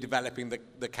 me developing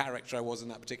the character I was in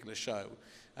that particular show.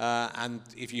 And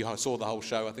if you saw the whole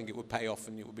show, I think it would pay off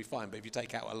and it would be fine. But if you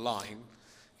take out a line,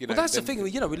 well, that's the thing.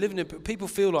 We live in people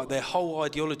feel like their whole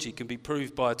ideology can be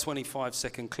proved by a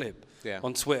 25-second clip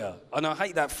on Twitter. And I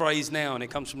hate that phrase now, and it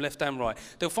comes from left and right.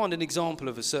 They'll find an example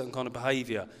of a certain kind of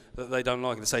behaviour that they don't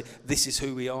like, and they say, "This is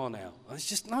who we are now." And it's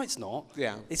just, no, it's not.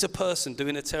 Yeah. It's a person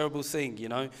doing a terrible thing.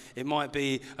 It might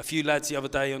be a few lads the other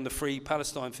day on the Free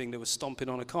Palestine thing that was stomping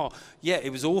on a car. Yeah, it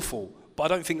was awful. But I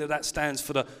don't think that stands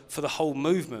for the whole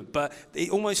movement. But it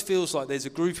almost feels like there's a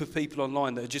group of people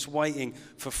online that are just waiting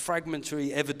for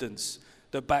fragmentary evidence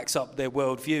that backs up their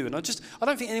worldview. And I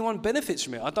don't think anyone benefits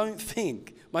from it. I don't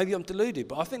think, maybe I'm deluded,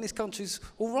 but I think this country's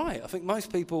all right. I think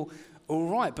most people are all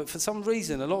right. But for some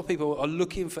reason, a lot of people are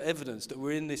looking for evidence that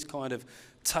we're in this kind of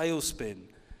tailspin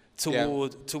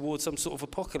toward some sort of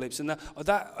apocalypse. And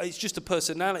that it's just a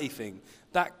personality thing.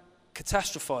 That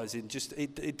catastrophizing,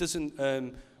 it doesn't...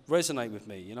 resonate with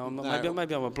me,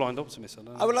 Maybe I'm a blind optimist. I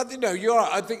don't know. Well,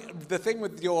 I think the thing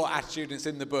with your attitude, it's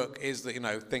in the book, is that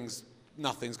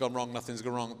nothing's gone wrong.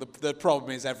 The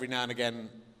problem is every now and again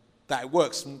that it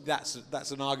works.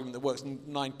 That's an argument that works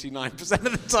 99%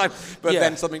 of the time. But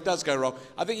then something does go wrong.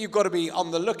 I think you've got to be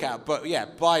on the lookout. But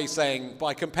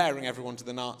by comparing everyone to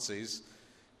the Nazis,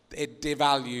 it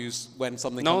devalues when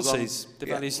something comes on.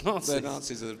 Devalues Nazis. The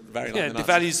Nazis are very like the Nazis.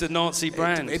 Devalues the Nazi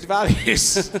brand. It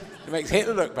devalues. It makes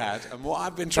Hitler look bad. And what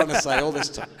I've been trying to say all this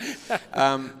time.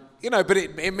 But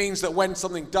it means that when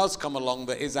something does come along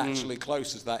that is actually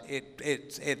close as that,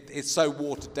 it's so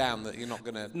watered down that you're not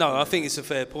going to... No, I think it's a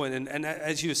fair point. And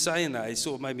as you were saying that, it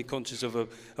sort of made me conscious of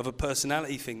a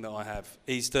personality thing that I have,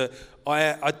 is that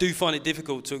I do find it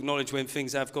difficult to acknowledge when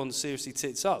things have gone seriously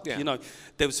tits up. Yeah.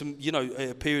 There was some,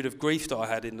 a period of grief that I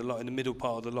had in the middle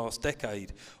part of the last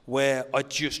decade where I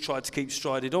just tried to keep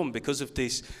striding on because of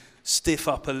this stiff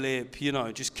upper lip,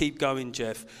 just keep going,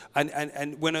 Geoff.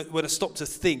 And when I stopped to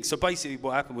think, so basically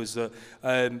what happened was that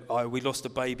we lost a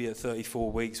baby at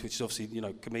 34 weeks, which is obviously,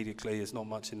 comedically, there's not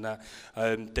much in that.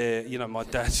 My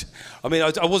dad,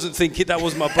 I wasn't thinking, that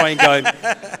was my brain going,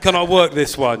 can I work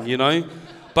this one,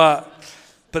 But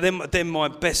then my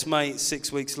best mate,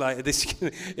 6 weeks later,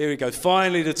 here we go,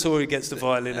 finally the Tory gets the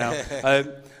violin out.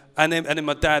 And then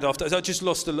my dad after. So I just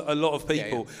lost a lot of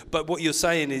people. Yeah. But what you're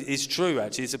saying is true,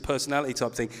 actually. It's a personality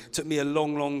type thing. It took me a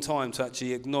long, long time to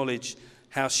actually acknowledge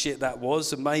how shit that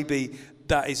was. And maybe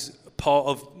that is part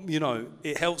of,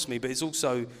 it helps me. But it's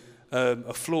also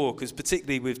a flaw, because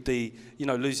particularly with the,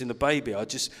 losing the baby,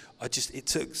 it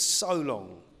took so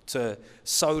long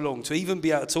to even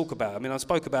be able to talk about it. I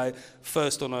spoke about it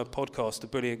first on a podcast, the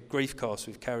brilliant Griefcast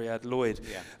with Carrie Ad Lloyd,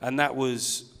 and that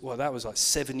was like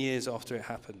 7 years after it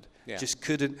happened. Just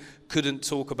couldn't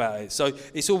talk about it. So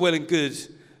it's all well and good,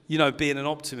 being an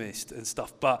optimist and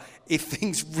stuff, but if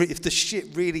the shit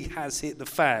really has hit the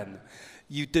fan,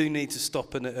 you do need to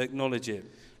stop and acknowledge it.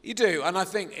 You do, and I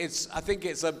think it's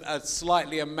a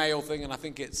slightly a male thing, and I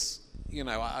think it's,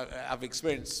 I've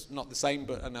experienced not the same,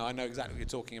 but I know exactly what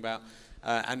you're talking about,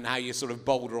 and how you sort of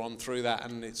boulder on through that,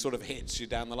 and it sort of hits you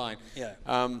down the line. Yeah.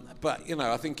 But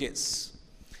I think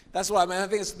that's what I mean. I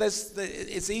think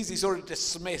it's easy to sort of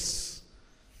dismiss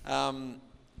a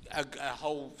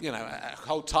whole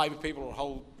type of people, or a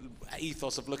whole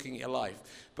ethos of looking at your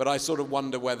life. But I sort of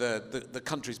wonder whether the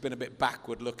country's been a bit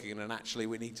backward looking, and actually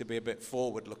we need to be a bit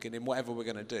forward looking in whatever we're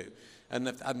going to do. And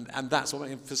that's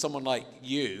what, for someone like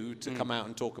you to come out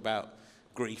and talk about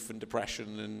grief and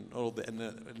depression and all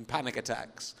and panic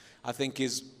attacks, I think do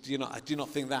you not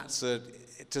think that's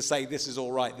to say this is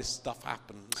all right, this stuff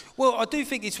happens? Well, I do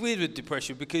think it's weird with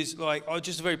depression, because I'm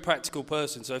just a very practical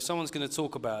person. So if someone's going to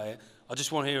talk about it, I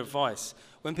just want to hear advice.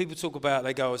 When people talk about it,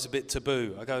 they go, it's a bit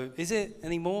taboo. I go, is it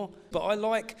anymore? But I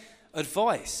like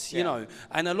advice, you know.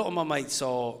 And a lot of my mates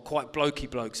are quite blokey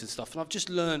blokes and stuff. And I've just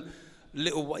learned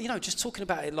little, just talking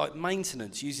about it like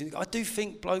maintenance. I do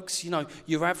think blokes,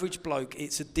 your average bloke,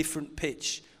 it's a different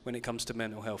pitch when it comes to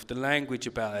mental health. The language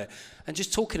about it. And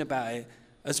just talking about it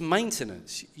as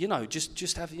maintenance,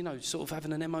 just have, sort of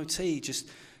having an MOT, just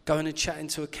going and chatting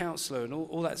to a counsellor and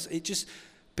all that. It just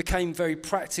became very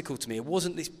practical to me. It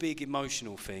wasn't this big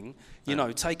emotional thing,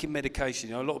 taking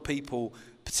medication. A lot of people,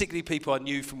 particularly people I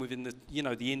knew from within the,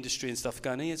 the industry and stuff,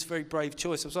 going, it's a very brave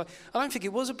choice. I was like, I don't think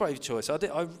it was a brave choice. I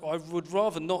would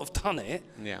rather not have done it.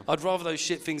 Yeah. I'd rather those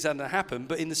shit things hadn't happened.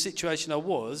 But in the situation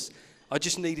I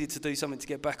just needed to do something to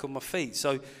get back on my feet.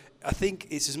 So I think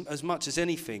it's as much as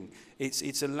anything,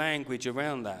 it's a language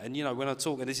around that. And, you know, when I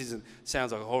talk, and this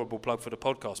sounds like a horrible plug for the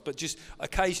podcast, but just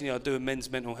occasionally I do a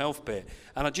men's mental health bit,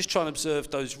 and I just try and observe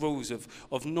those rules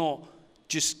of not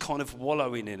just kind of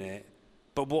wallowing in it,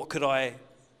 but what could I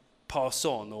pass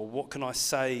on, or what can I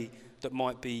say that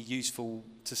might be useful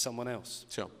to someone else?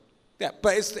 Sure. Yeah,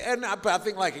 but I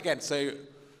think, like, again, so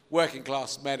working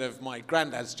class men of my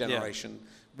granddad's generation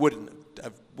wouldn't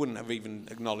have even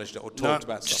acknowledged it or talked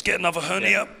about stuff. Just get another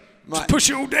hernia. Just push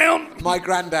it all down. My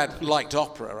granddad liked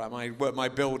opera, right? My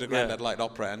builder granddad liked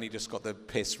opera, and he just got the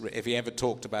piss. If he ever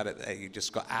talked about it, he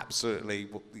just got absolutely.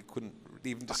 He couldn't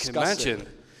even discuss it.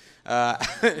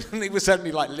 And he was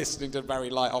only like listening to very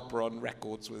light opera on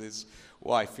records with his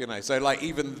wife, you know. So like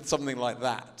even something like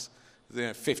that, you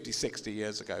know, 50, 60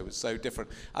 years ago was so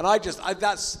different. And I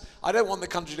don't want the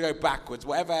country to go backwards.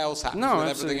 Whatever else happens with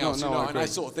everything else, you know. And I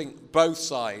sort of think both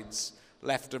sides,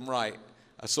 left and right,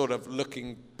 are sort of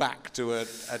looking back to a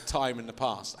time in the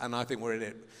past. And I think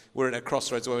we're at a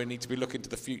crossroads where we need to be looking to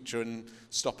the future and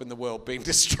stopping the world being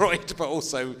destroyed, but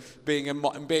also being a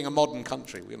modern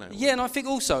country, you know. Yeah, and I think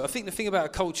the thing about a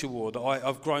culture war that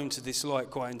I've grown to dislike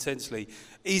quite intensely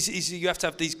is you have to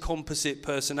have these composite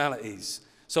personalities.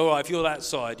 So if you're that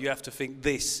side, you have to think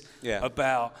this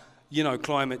about, you know,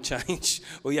 climate change,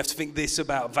 or you have to think this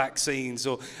about vaccines,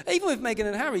 or even with Meghan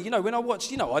and Harry, you know, when I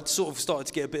watched, you know, I'd sort of started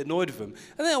to get a bit annoyed with them,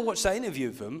 and then I watched that interview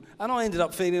with them, and I ended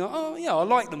up feeling, oh, yeah, I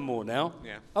like them more now.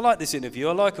 Yeah. I like this interview,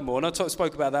 I like them more, and I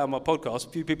spoke about that on my podcast. A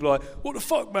few people are like, what the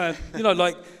fuck, man? You know,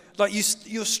 like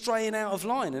you're straying out of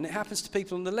line, and it happens to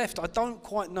people on the left. I don't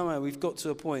quite know how we've got to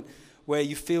a point where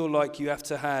you feel like you have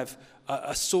to have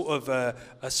a sort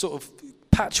of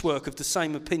patchwork of the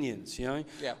same opinions, you know?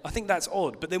 Yeah. I think that's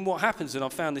odd. But then what happens, and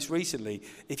I've found this recently,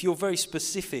 if you're very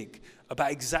specific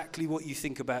about exactly what you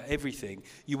think about everything,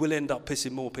 you will end up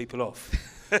pissing more people off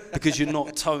because you're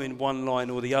not towing one line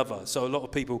or the other. So a lot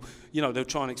of people, you know, they'll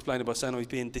try and explain it by saying, oh, he's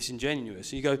being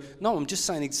disingenuous. And you go, no, I'm just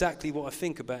saying exactly what I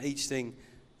think about each thing,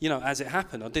 you know, as it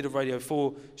happened. I did a Radio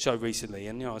 4 show recently,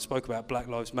 and, you know, I spoke about Black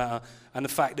Lives Matter and the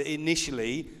fact that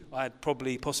initially I had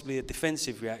possibly a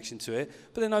defensive reaction to it,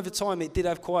 but then over time it did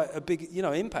have quite a big, you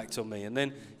know, impact on me. And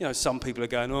then, you know, some people are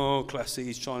going, oh, classy,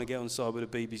 he's trying to get on side with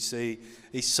the BBC,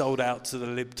 he's sold out to the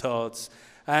libtards.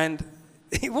 And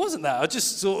it wasn't that. I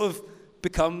just sort of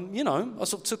become, you know, I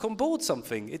sort of took on board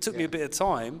something. It took me a bit of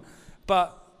time,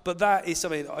 but that is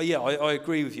something, I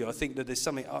agree with you. I think that there's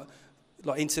something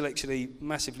like intellectually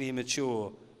massively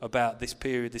immature about this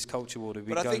period, this culture war that we've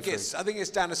been going through. I think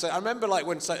it's down to say, I remember like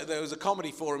when there was a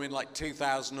comedy forum in like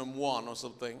 2001 or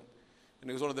something, and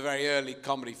it was one of the very early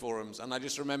comedy forums, and I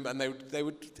just remember, and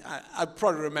I'd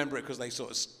probably remember it because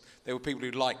they were people who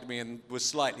liked me and were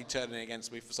slightly turning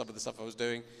against me for some of the stuff I was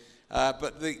doing.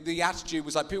 But the attitude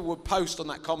was like people would post on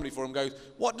that comedy forum, go,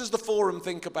 what does the forum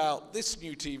think about this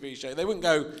new TV show? They wouldn't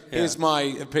go, here's my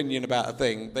opinion about a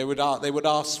thing. They would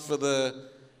ask for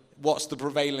what's the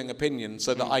prevailing opinion,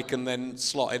 so that I can then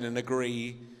slot in and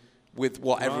agree with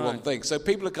what everyone thinks. So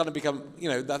people are kind of become, you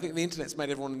know, I think the internet's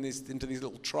made everyone into these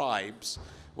little tribes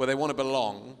where they want to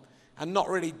belong and not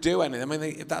really do anything. I mean,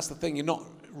 if that's the thing, you're not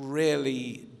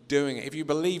really doing it. If you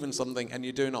believe in something and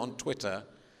you're doing it on Twitter,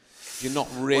 you're not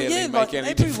really making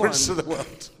any difference to the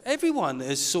world. Everyone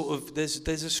is sort of,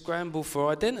 there's a scramble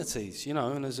for identities, you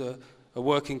know, and as a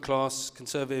working class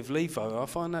conservative leaver, I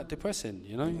find that depressing,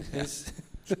 you know.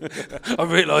 I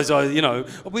realise you know,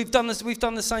 we've done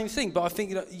the same thing, but I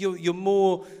think you're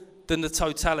more than the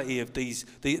totality of these.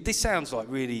 This sounds like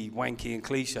really wanky and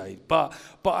cliched, but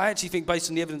I actually think based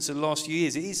on the evidence of the last few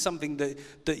years, it is something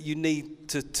that you need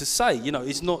to say. You know,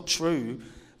 it's not true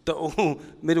that all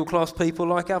middle-class people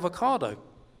like avocado.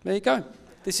 There you go.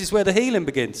 This is where the healing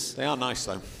begins. They are nice,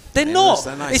 though. They're not.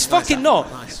 They're nice. It's fucking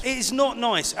not. Nice. It's not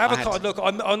nice. Avocado, look,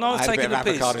 I know I've taken a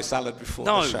piss. avocado salad before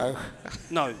the show.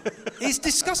 No. It's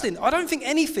disgusting. I don't think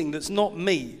anything that's not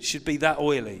meat should be that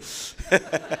oily.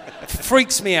 It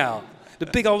freaks me out. The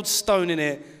big old stone in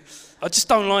it, I just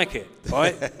don't like it,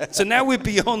 right? So now we're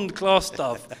beyond class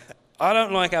stuff. I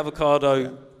don't like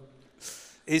avocado.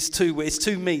 It's too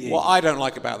meaty. What I don't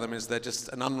like about them is they're just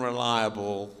an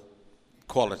unreliable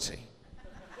quality.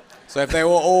 So if they were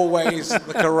always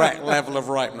the correct level of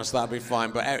ripeness, that'd be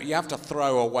fine. But you have to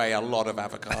throw away a lot of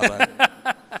avocado,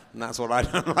 and that's what I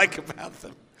don't like about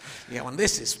them. Yeah, well,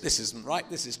 this isn't ripe.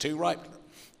 This is too ripe.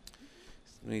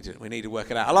 We need to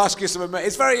work it out. I'll ask you some.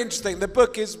 It's very interesting. The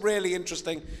book is really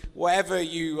interesting. Whatever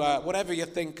you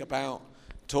think about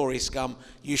Tory scum,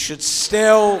 you should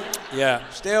still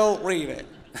read it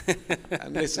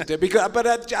and listen to it.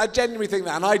 But I genuinely think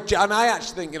that, and I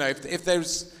actually think, you know, if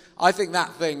there's, I think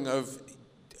that thing of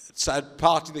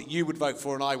party that you would vote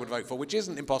for and I would vote for, which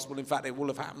isn't impossible. In fact, it will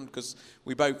have happened because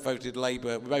we both voted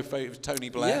Labour. We both voted for Tony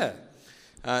Blair.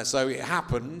 Yeah. So it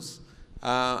happens,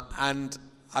 it's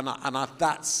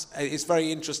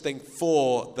very interesting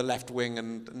for the left wing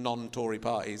and non-Tory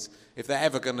parties if they're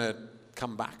ever going to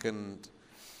come back and.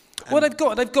 Well, they've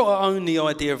got to own the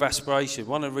idea of aspiration.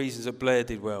 One of the reasons that Blair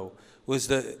did well was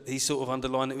that he sort of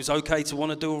underlined it was okay to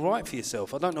want to do all right for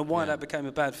yourself. I don't know why that became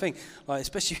a bad thing. Like,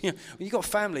 especially when you've got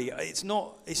family, it's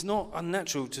not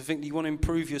unnatural to think that you want to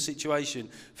improve your situation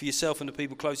for yourself and the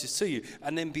people closest to you.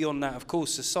 And then beyond that, of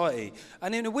course, society.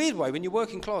 And in a weird way, when you're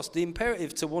working class, the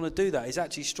imperative to want to do that is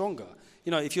actually stronger.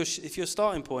 You know, if your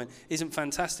starting point isn't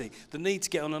fantastic, the need to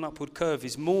get on an upward curve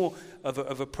is more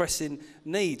of a pressing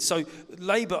need. So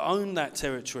Labour owned that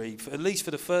territory, at least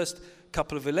for the first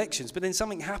couple of elections, but then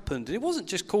something happened, and it wasn't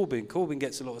just Corbyn. Corbyn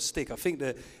gets a lot of stick. I think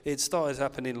that it started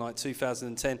happening in like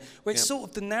 2010, where it's sort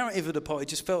of the narrative of the party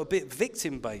just felt a bit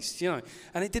victim-based, you know,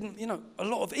 and it didn't, you know, a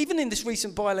lot of, even in this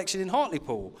recent by-election in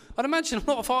Hartlepool, I'd imagine a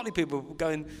lot of Hartley people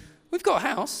going, we've got a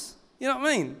house, you know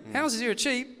what I mean? Houses here are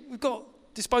cheap, we've got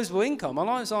disposable income. Our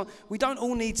lives aren't, we don't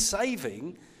all need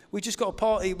saving, we just want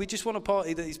a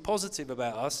party that is positive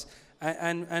about us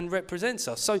and represents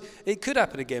us. So it could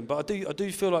happen again, but I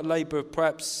do feel like Labour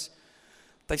perhaps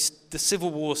the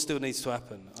civil war still needs to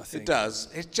happen. I think it does.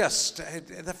 It just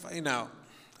you know,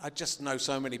 I just know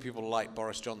so many people like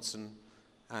Boris Johnson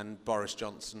and Boris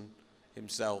Johnson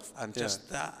himself, and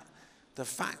just the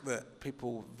fact that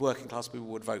working class people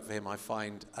would vote for him, I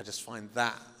just find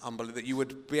that unbelievable, that you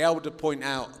would be able to point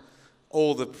out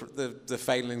all the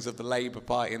failings of the Labour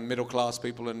Party and middle class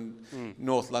people and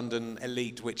North London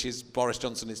elite, which is Boris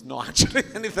Johnson is not actually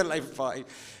any of the Labour Party.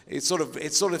 It sort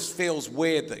of feels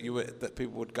weird that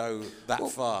people would go that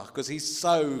far because he's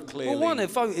so clearly. Well, a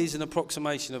vote is an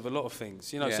approximation of a lot of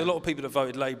things, you know. So a lot of people that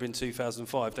voted Labour in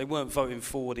 2005, they weren't voting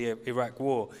for the Iraq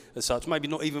War as such. Maybe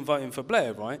not even voting for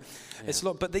Blair, right? Yeah. It's a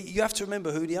lot, but you have to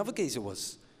remember who the other geezer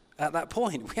was. At that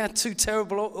point, we had two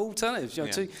terrible alternatives, you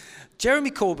know,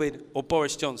 Jeremy Corbyn or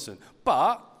Boris Johnson.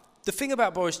 But the thing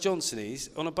about Boris Johnson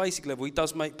is, on a basic level, he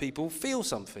does make people feel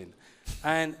something.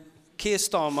 And Keir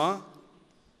Starmer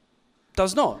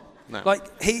does not. No. Like,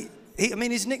 I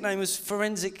mean, his nickname was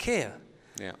Forensic Keir.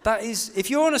 Yeah. That is, if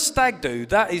you're on a stag do,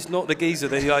 that is not the geezer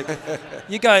that you're like,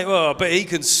 you go, well, but he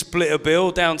can split a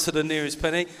bill down to the nearest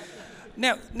penny.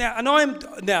 Now, a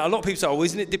lot of people say, oh,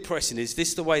 isn't it depressing? Is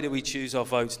this the way that we choose our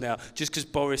votes now? Just because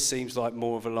Boris seems like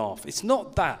more of a laugh. It's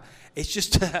not that. It's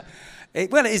just,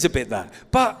 well, it is a bit that.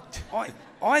 But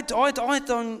I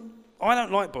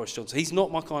don't like Boris Johnson. He's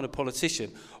not my kind of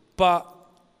politician. But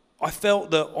I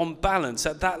felt that on balance,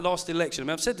 at that last election, I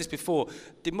mean, I've said this before,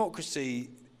 democracy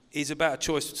is about a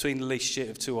choice between the least shit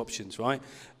of two options, right?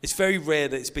 It's very rare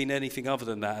that it's been anything other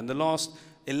than that. And the last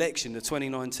election, the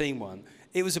 2019 one,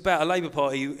 it was about a Labour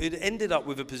Party who ended up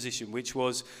with a position which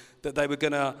was that they were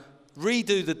going to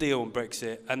redo the deal on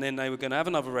Brexit and then they were going to have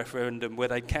another referendum where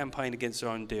they'd campaign against their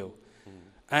own deal.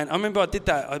 And I remember I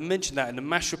mentioned that in the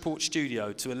MASH Report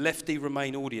studio to a lefty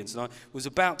Remain audience, and I was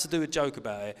about to do a joke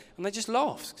about it, and they just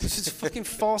laughed. This is a fucking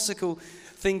farcical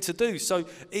thing to do. So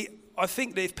I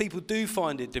think that if people do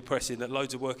find it depressing that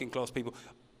loads of working class people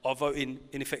are voting,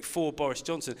 in effect, for Boris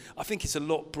Johnson, I think it's a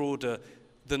lot broader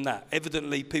than that.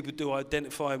 Evidently, people do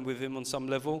identify with him on some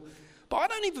level, but I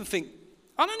don't even think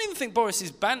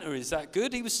Boris's banter is that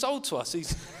good. He was sold to us.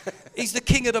 He's the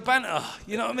king of the banter.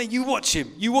 You know what I mean? You watch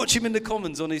him in the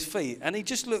Commons on his feet, and he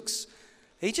just looks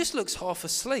half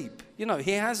asleep. You know,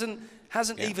 he hasn't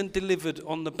even delivered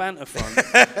on the banter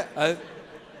front.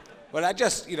 Well,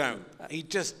 he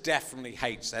just definitely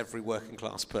hates every working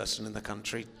class person in the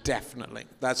country. Definitely.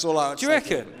 That's all I would say. Do you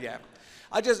reckon? Yeah.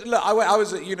 I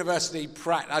was at university,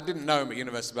 I didn't know him at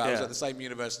university, but I was at the same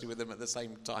university with him at the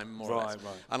same time, more or less.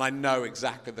 Right. And I know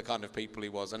exactly the kind of people he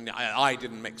was. And I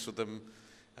didn't mix with them,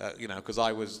 because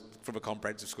I was from a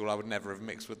comprehensive school. I would never have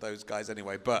mixed with those guys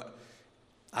anyway. But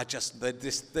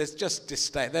there's just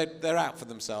disdain. They're out for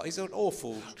themselves. He's an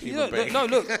awful human being. No,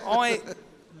 look,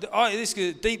 this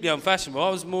is deeply unfashionable.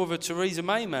 I was more of a Theresa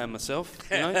May man myself.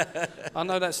 You know, I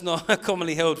know that's not a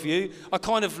commonly held view. I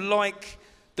kind of like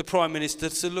the Prime Minister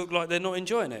to look like they're not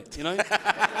enjoying it, you know?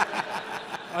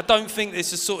 I don't think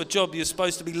it's the sort of job you're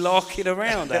supposed to be larking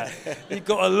around at. You've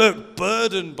got to look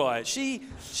burdened by it. She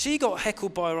got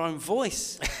heckled by her own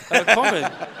voice at a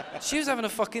comment. She was having a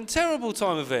fucking terrible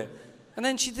time of it. And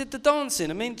then she did the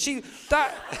dancing. I mean,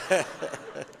 that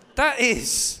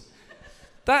is,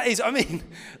 I mean,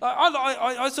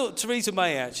 I thought Theresa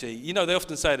May, actually, you know, they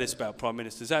often say this about Prime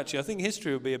Ministers. Actually, I think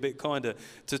history would be a bit kinder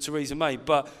to Theresa May,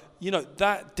 but you know,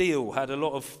 that deal had a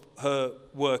lot of her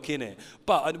work in it.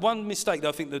 But one mistake that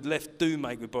I think the left do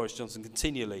make with Boris Johnson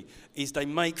continually is they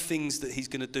make things that he's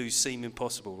going to do seem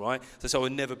impossible, right? So he'll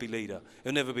never be leader,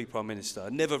 he'll never be prime minister,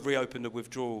 never reopen the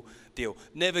withdrawal deal,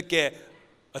 never get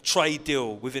a trade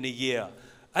deal within a year.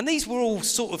 And these were all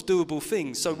sort of doable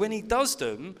things. So when he does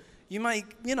them, you make,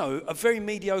 you know, a very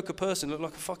mediocre person look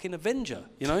like a fucking Avenger,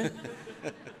 you know?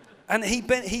 And he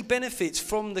benefits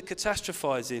from the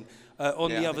catastrophising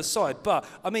on the other side. But,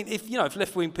 I mean, if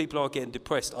left-wing people are getting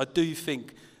depressed, I do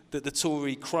think that the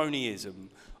Tory cronyism,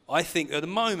 I think at the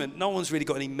moment, no one's really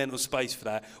got any mental space for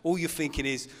that. All you're thinking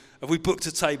is, have we booked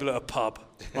a table at a pub,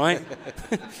 right?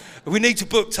 We need to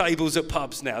book tables at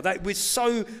pubs now. We're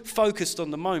so focused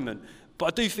on the moment. But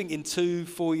I do think in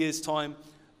 2-4 years' time,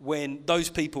 when those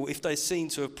people, if they're seen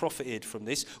to have profited from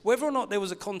this, whether or not there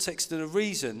was a context and a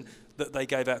reason that they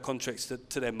gave out contracts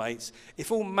to their mates,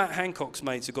 if all Matt Hancock's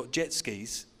mates have got jet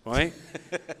skis, right,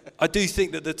 I do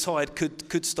think that the tide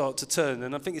could start to turn.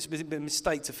 And I think it's been a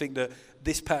mistake to think that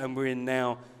this pattern we're in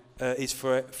now is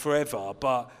forever.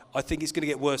 But I think it's going to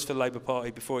get worse for the Labour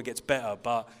Party before it gets better.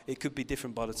 But it could be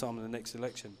different by the time of the next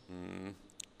election. Mm.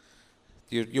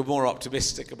 You're more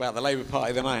optimistic about the Labour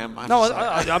Party than I am. No,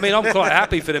 I mean, I'm quite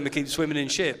happy for them to keep swimming in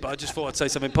shit, but I just thought I'd say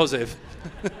something positive.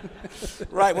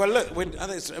 Right, well, look,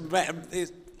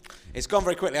 it's gone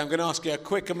very quickly. I'm going to ask you a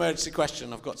quick emergency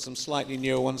question. I've got some slightly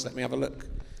newer ones. Let me have a look.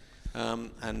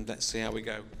 And let's see how we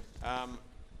go. I'm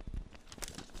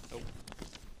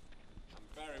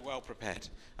very well prepared.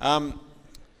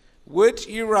 Would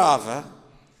you rather...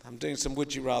 I'm doing some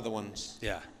would you rather ones.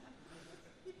 Yeah.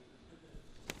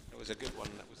 Was a good one.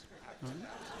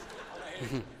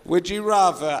 Would you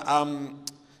rather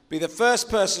be the first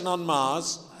person on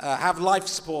Mars, have life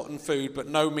support and food but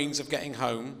no means of getting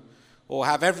home, or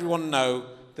have everyone know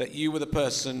that you were the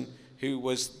person who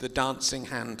was the dancing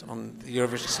hand on the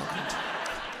Eurovision Song Contest?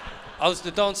 I was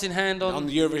the dancing hand on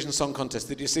the Eurovision Song Contest.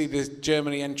 Did you see the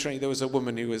Germany entry? There was a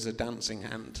woman who was a dancing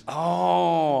hand.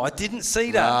 Oh, I didn't see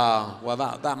that. Ah, well,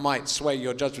 that might sway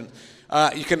your judgment.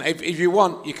 You can, if you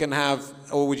want, you can have,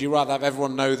 or would you rather have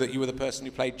everyone know that you were the person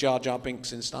who played Jar Jar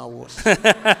Binks in Star Wars?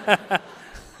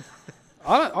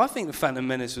 I think The Phantom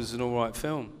Menace was an all right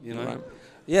film, you know. Right.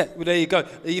 Yeah, well, there you go.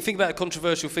 You think about the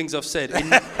controversial things I've said.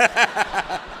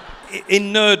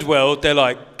 In Nerd World, they're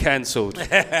like, cancelled.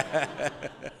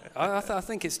 I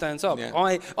think it stands up.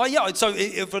 Yeah. So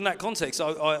from that context,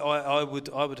 I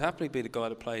would happily be the guy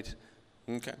that played.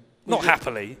 Okay. Not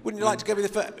happily. Wouldn't you like to go be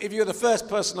if you're the first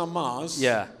person on Mars?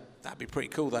 Yeah. That'd be pretty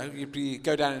cool, though. You'd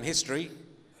go down in history.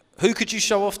 Who could you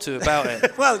show off to about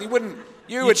it? Well, you wouldn't.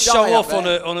 You'd show off on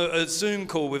a Zoom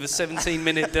call with a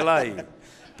 17-minute delay.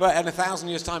 But in 1,000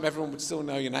 years' time, everyone would still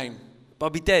know your name. But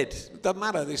I'd be dead. It doesn't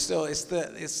matter. It's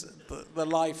the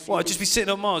life. Well, I'd just be sitting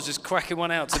on Mars, just cracking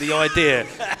one out to the idea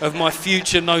of my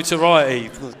future notoriety.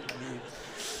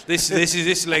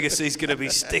 This legacy is going to be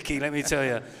sticky, let me tell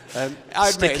you.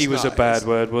 Sticky was a bad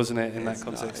word, wasn't it, in that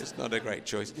context? It's not a great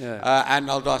choice. Yeah. And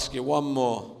I'll ask you one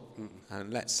more,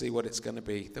 and let's see what it's going to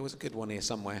be. There was a good one here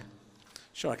somewhere.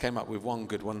 Sure, I came up with one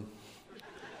good one.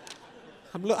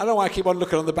 I don't know why I keep on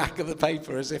looking on the back of the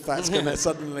paper as if that's going to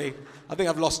suddenly... I think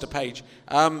I've lost a page.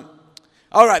 All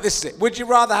right, this is it. Would you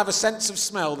rather have a sense of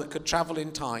smell that could travel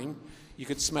in time? You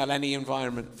could smell any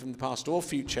environment from the past or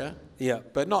future. Yeah.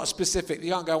 But not specific.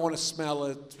 You can't go, I want to smell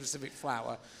a specific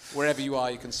flower. Wherever you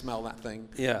are, you can smell that thing.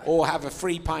 Yeah. Or have a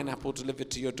free pineapple delivered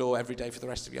to your door every day for the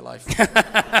rest of your life.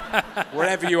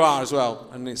 Wherever you are as well.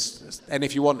 And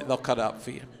if you want it, they'll cut it up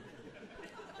for you.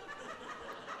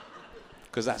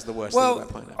 Because that's the worst thing about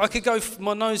pineapple. I could go,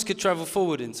 my nose could travel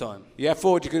forward in time. Yeah,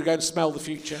 forward, you could go and smell the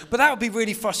future. But that would be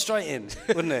really frustrating,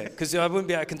 wouldn't it? Because I wouldn't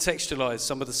be able to contextualise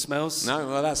some of the smells. No,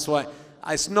 well, that's why.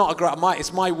 It's not a great.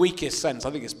 It's my weakest sense. I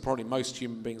think it's probably most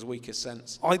human beings' weakest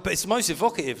sense. But it's most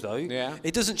evocative, though. Yeah.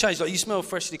 It doesn't change. Like, you smell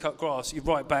freshly cut grass, you're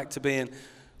right back to being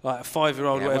like a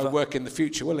 5-year-old or whatever. It won't work in the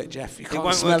future, will it, Geoff? You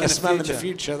can't smell a smell in the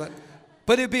future.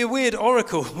 But it'd be a weird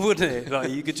oracle, wouldn't it? Like,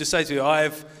 you could just say to me,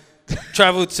 I've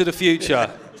travelled to the future.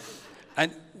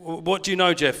 And what do you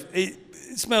know, Geoff? It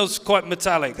smells quite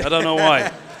metallic. I don't know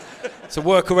why. So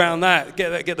work around that.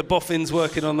 Get the boffins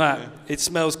working on that. It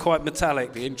smells quite metallic.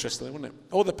 It'd be interesting, wouldn't it?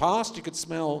 Or the past, you could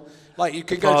smell. Like you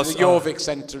could go to the Jorvik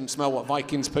Centre and smell what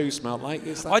Vikings poo smelled like.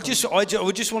 I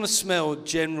would just want to smell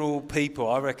general people.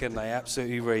 I reckon they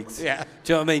absolutely reeked. Yeah.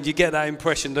 Do you know what I mean? You get that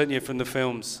impression, don't you, from the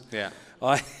films? Yeah.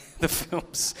 The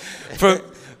films.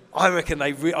 I reckon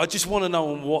I just want to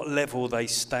know on what level they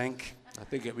stank. I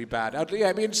think it'd be bad. It'd be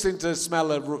interesting to smell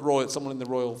someone in the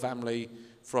royal family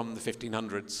from the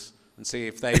 1500s and see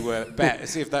if they were better.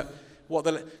 See if that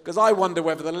because I wonder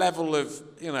whether the level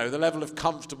of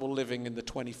comfortable living in the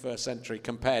 21st century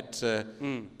compared to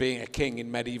being a king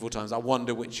in medieval times. I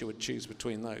wonder which you would choose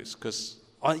between those. Because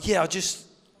I just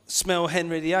smell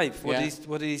Henry VIII.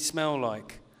 What did he smell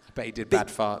like? I bet he did bad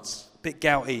farts. Bit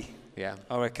gouty. Yeah,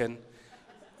 I reckon.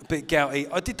 A bit gouty.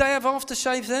 Did they have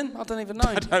aftershave then? I don't even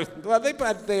know. Well,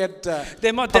 they had.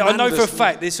 I know for a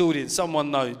fact this audience,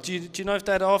 someone knows. Do you know if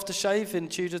they had aftershave in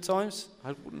Tudor times?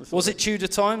 Was it Tudor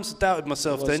times? I doubted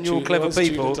myself then. You're all clever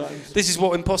people. This is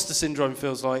what imposter syndrome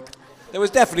feels like. There was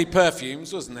definitely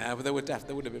perfumes, wasn't there? But there would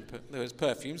have been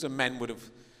perfumes, and men would have.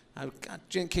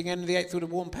 King Henry VIII would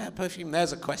have worn perfume.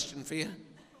 There's a question for you.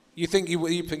 You think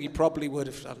he probably would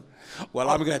have done? Well,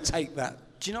 I'm going to take that.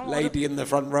 Do you know lady in the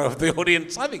front row of the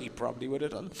audience? I think he probably would have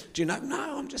done. Do you know?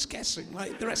 No, I'm just guessing.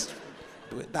 Like the rest.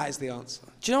 That is the answer.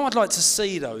 Do you know what I'd like to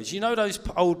see those? You know those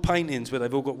old paintings where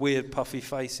they've all got weird puffy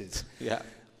faces? Yeah.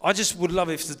 I just would love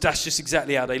if that's just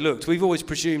exactly how they looked. We've always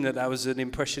presumed that was an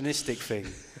impressionistic thing.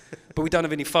 But we don't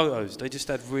have any photos. They just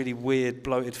had really weird,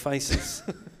 bloated faces.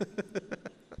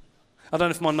 I don't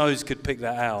know if my nose could pick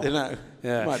that out.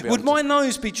 Yeah. Would my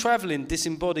nose be travelling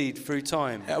disembodied through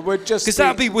time? Because that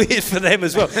would be weird for them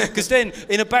as well. Because then,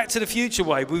 in a Back to the Future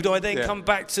way, would I then come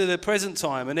back to the present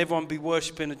time and everyone be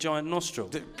worshipping a giant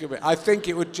nostril? I think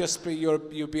it would just be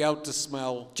you'd be able to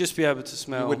smell. Just be able to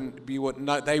smell. You wouldn't.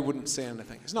 No, they wouldn't see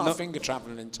anything. It's not a finger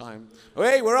travelling in time.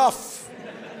 Hey, we're off.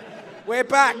 We're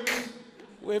back.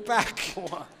 We're back.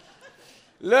 What?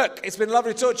 Look, it's been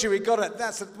lovely to talk to you. We've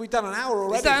done an hour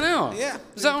already. Is that an hour? Yeah.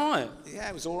 Is that all right? Yeah,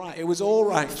 it was all right. It was all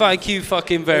right. Thank you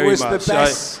fucking very much. It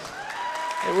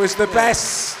was the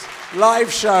best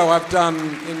live show I've done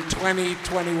in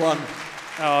 2021.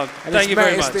 Oh, thank you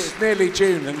very much. It's nearly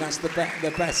June, and that's the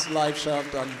best live show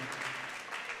I've done.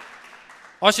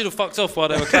 I should have fucked off while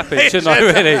they were clapping, shouldn't I,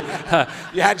 really?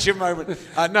 You had your moment.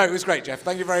 No, it was great, Geoff.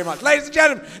 Thank you very much. Ladies and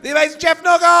gentlemen, the amazing Geoff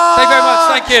Norcott! Thank you very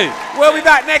much, thank you. We'll be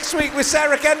back next week with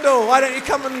Sarah Kendall. Why don't you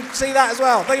come and see that as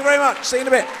well? Thank you very much. See you in a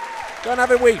bit. Go and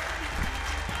have a week.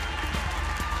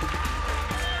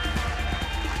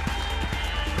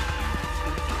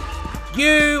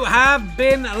 You have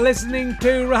been listening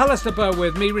to RHLSTP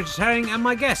with me, Richard Herring, and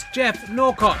my guest, Geoff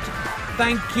Norcott.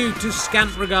 Thank you to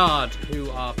Scant Regard, who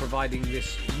are providing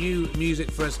this new music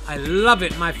for us. I love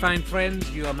it, my fine friends.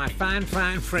 You are my fine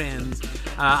friends.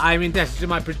 I'm indebted to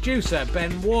my producer,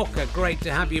 Ben Walker. Great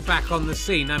to have you back on the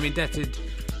scene. I'm indebted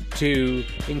to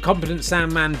incompetent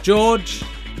sound man George,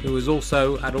 who was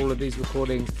also at all of these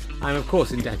recordings. I'm, of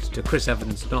course, indebted to Chris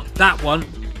Evans, not that one.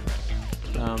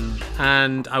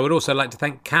 And I would also like to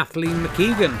thank Kathleen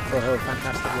McKeegan for her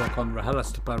fantastic work on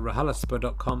RHLSTP,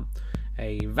 RHLSTP.com.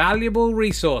 A valuable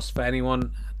resource for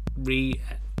anyone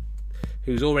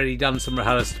who's already done some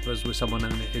RHLSTPs with someone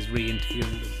and is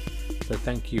re-interviewing them. So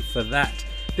thank you for that.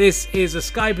 This is a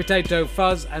Sky Potato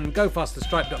Fuzz and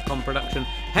GoFasterStripe.com production.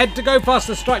 Head to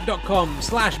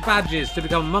GoFasterStripe.com/badges to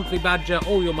become a monthly badger.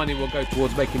 All your money will go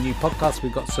towards making new podcasts.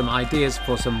 We've got some ideas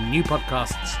for some new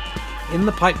podcasts in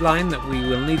the pipeline that we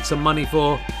will need some money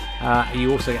for.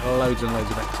 You also get loads and loads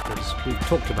of extras. We've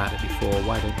talked about it before.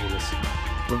 Why don't you listen?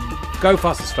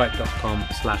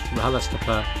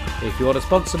 GoFasterStripe.com/RHLSTP. If you want to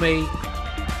sponsor me,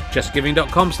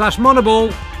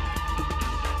 JustGiving.com/Monoble.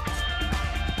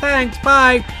 Thanks,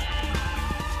 bye.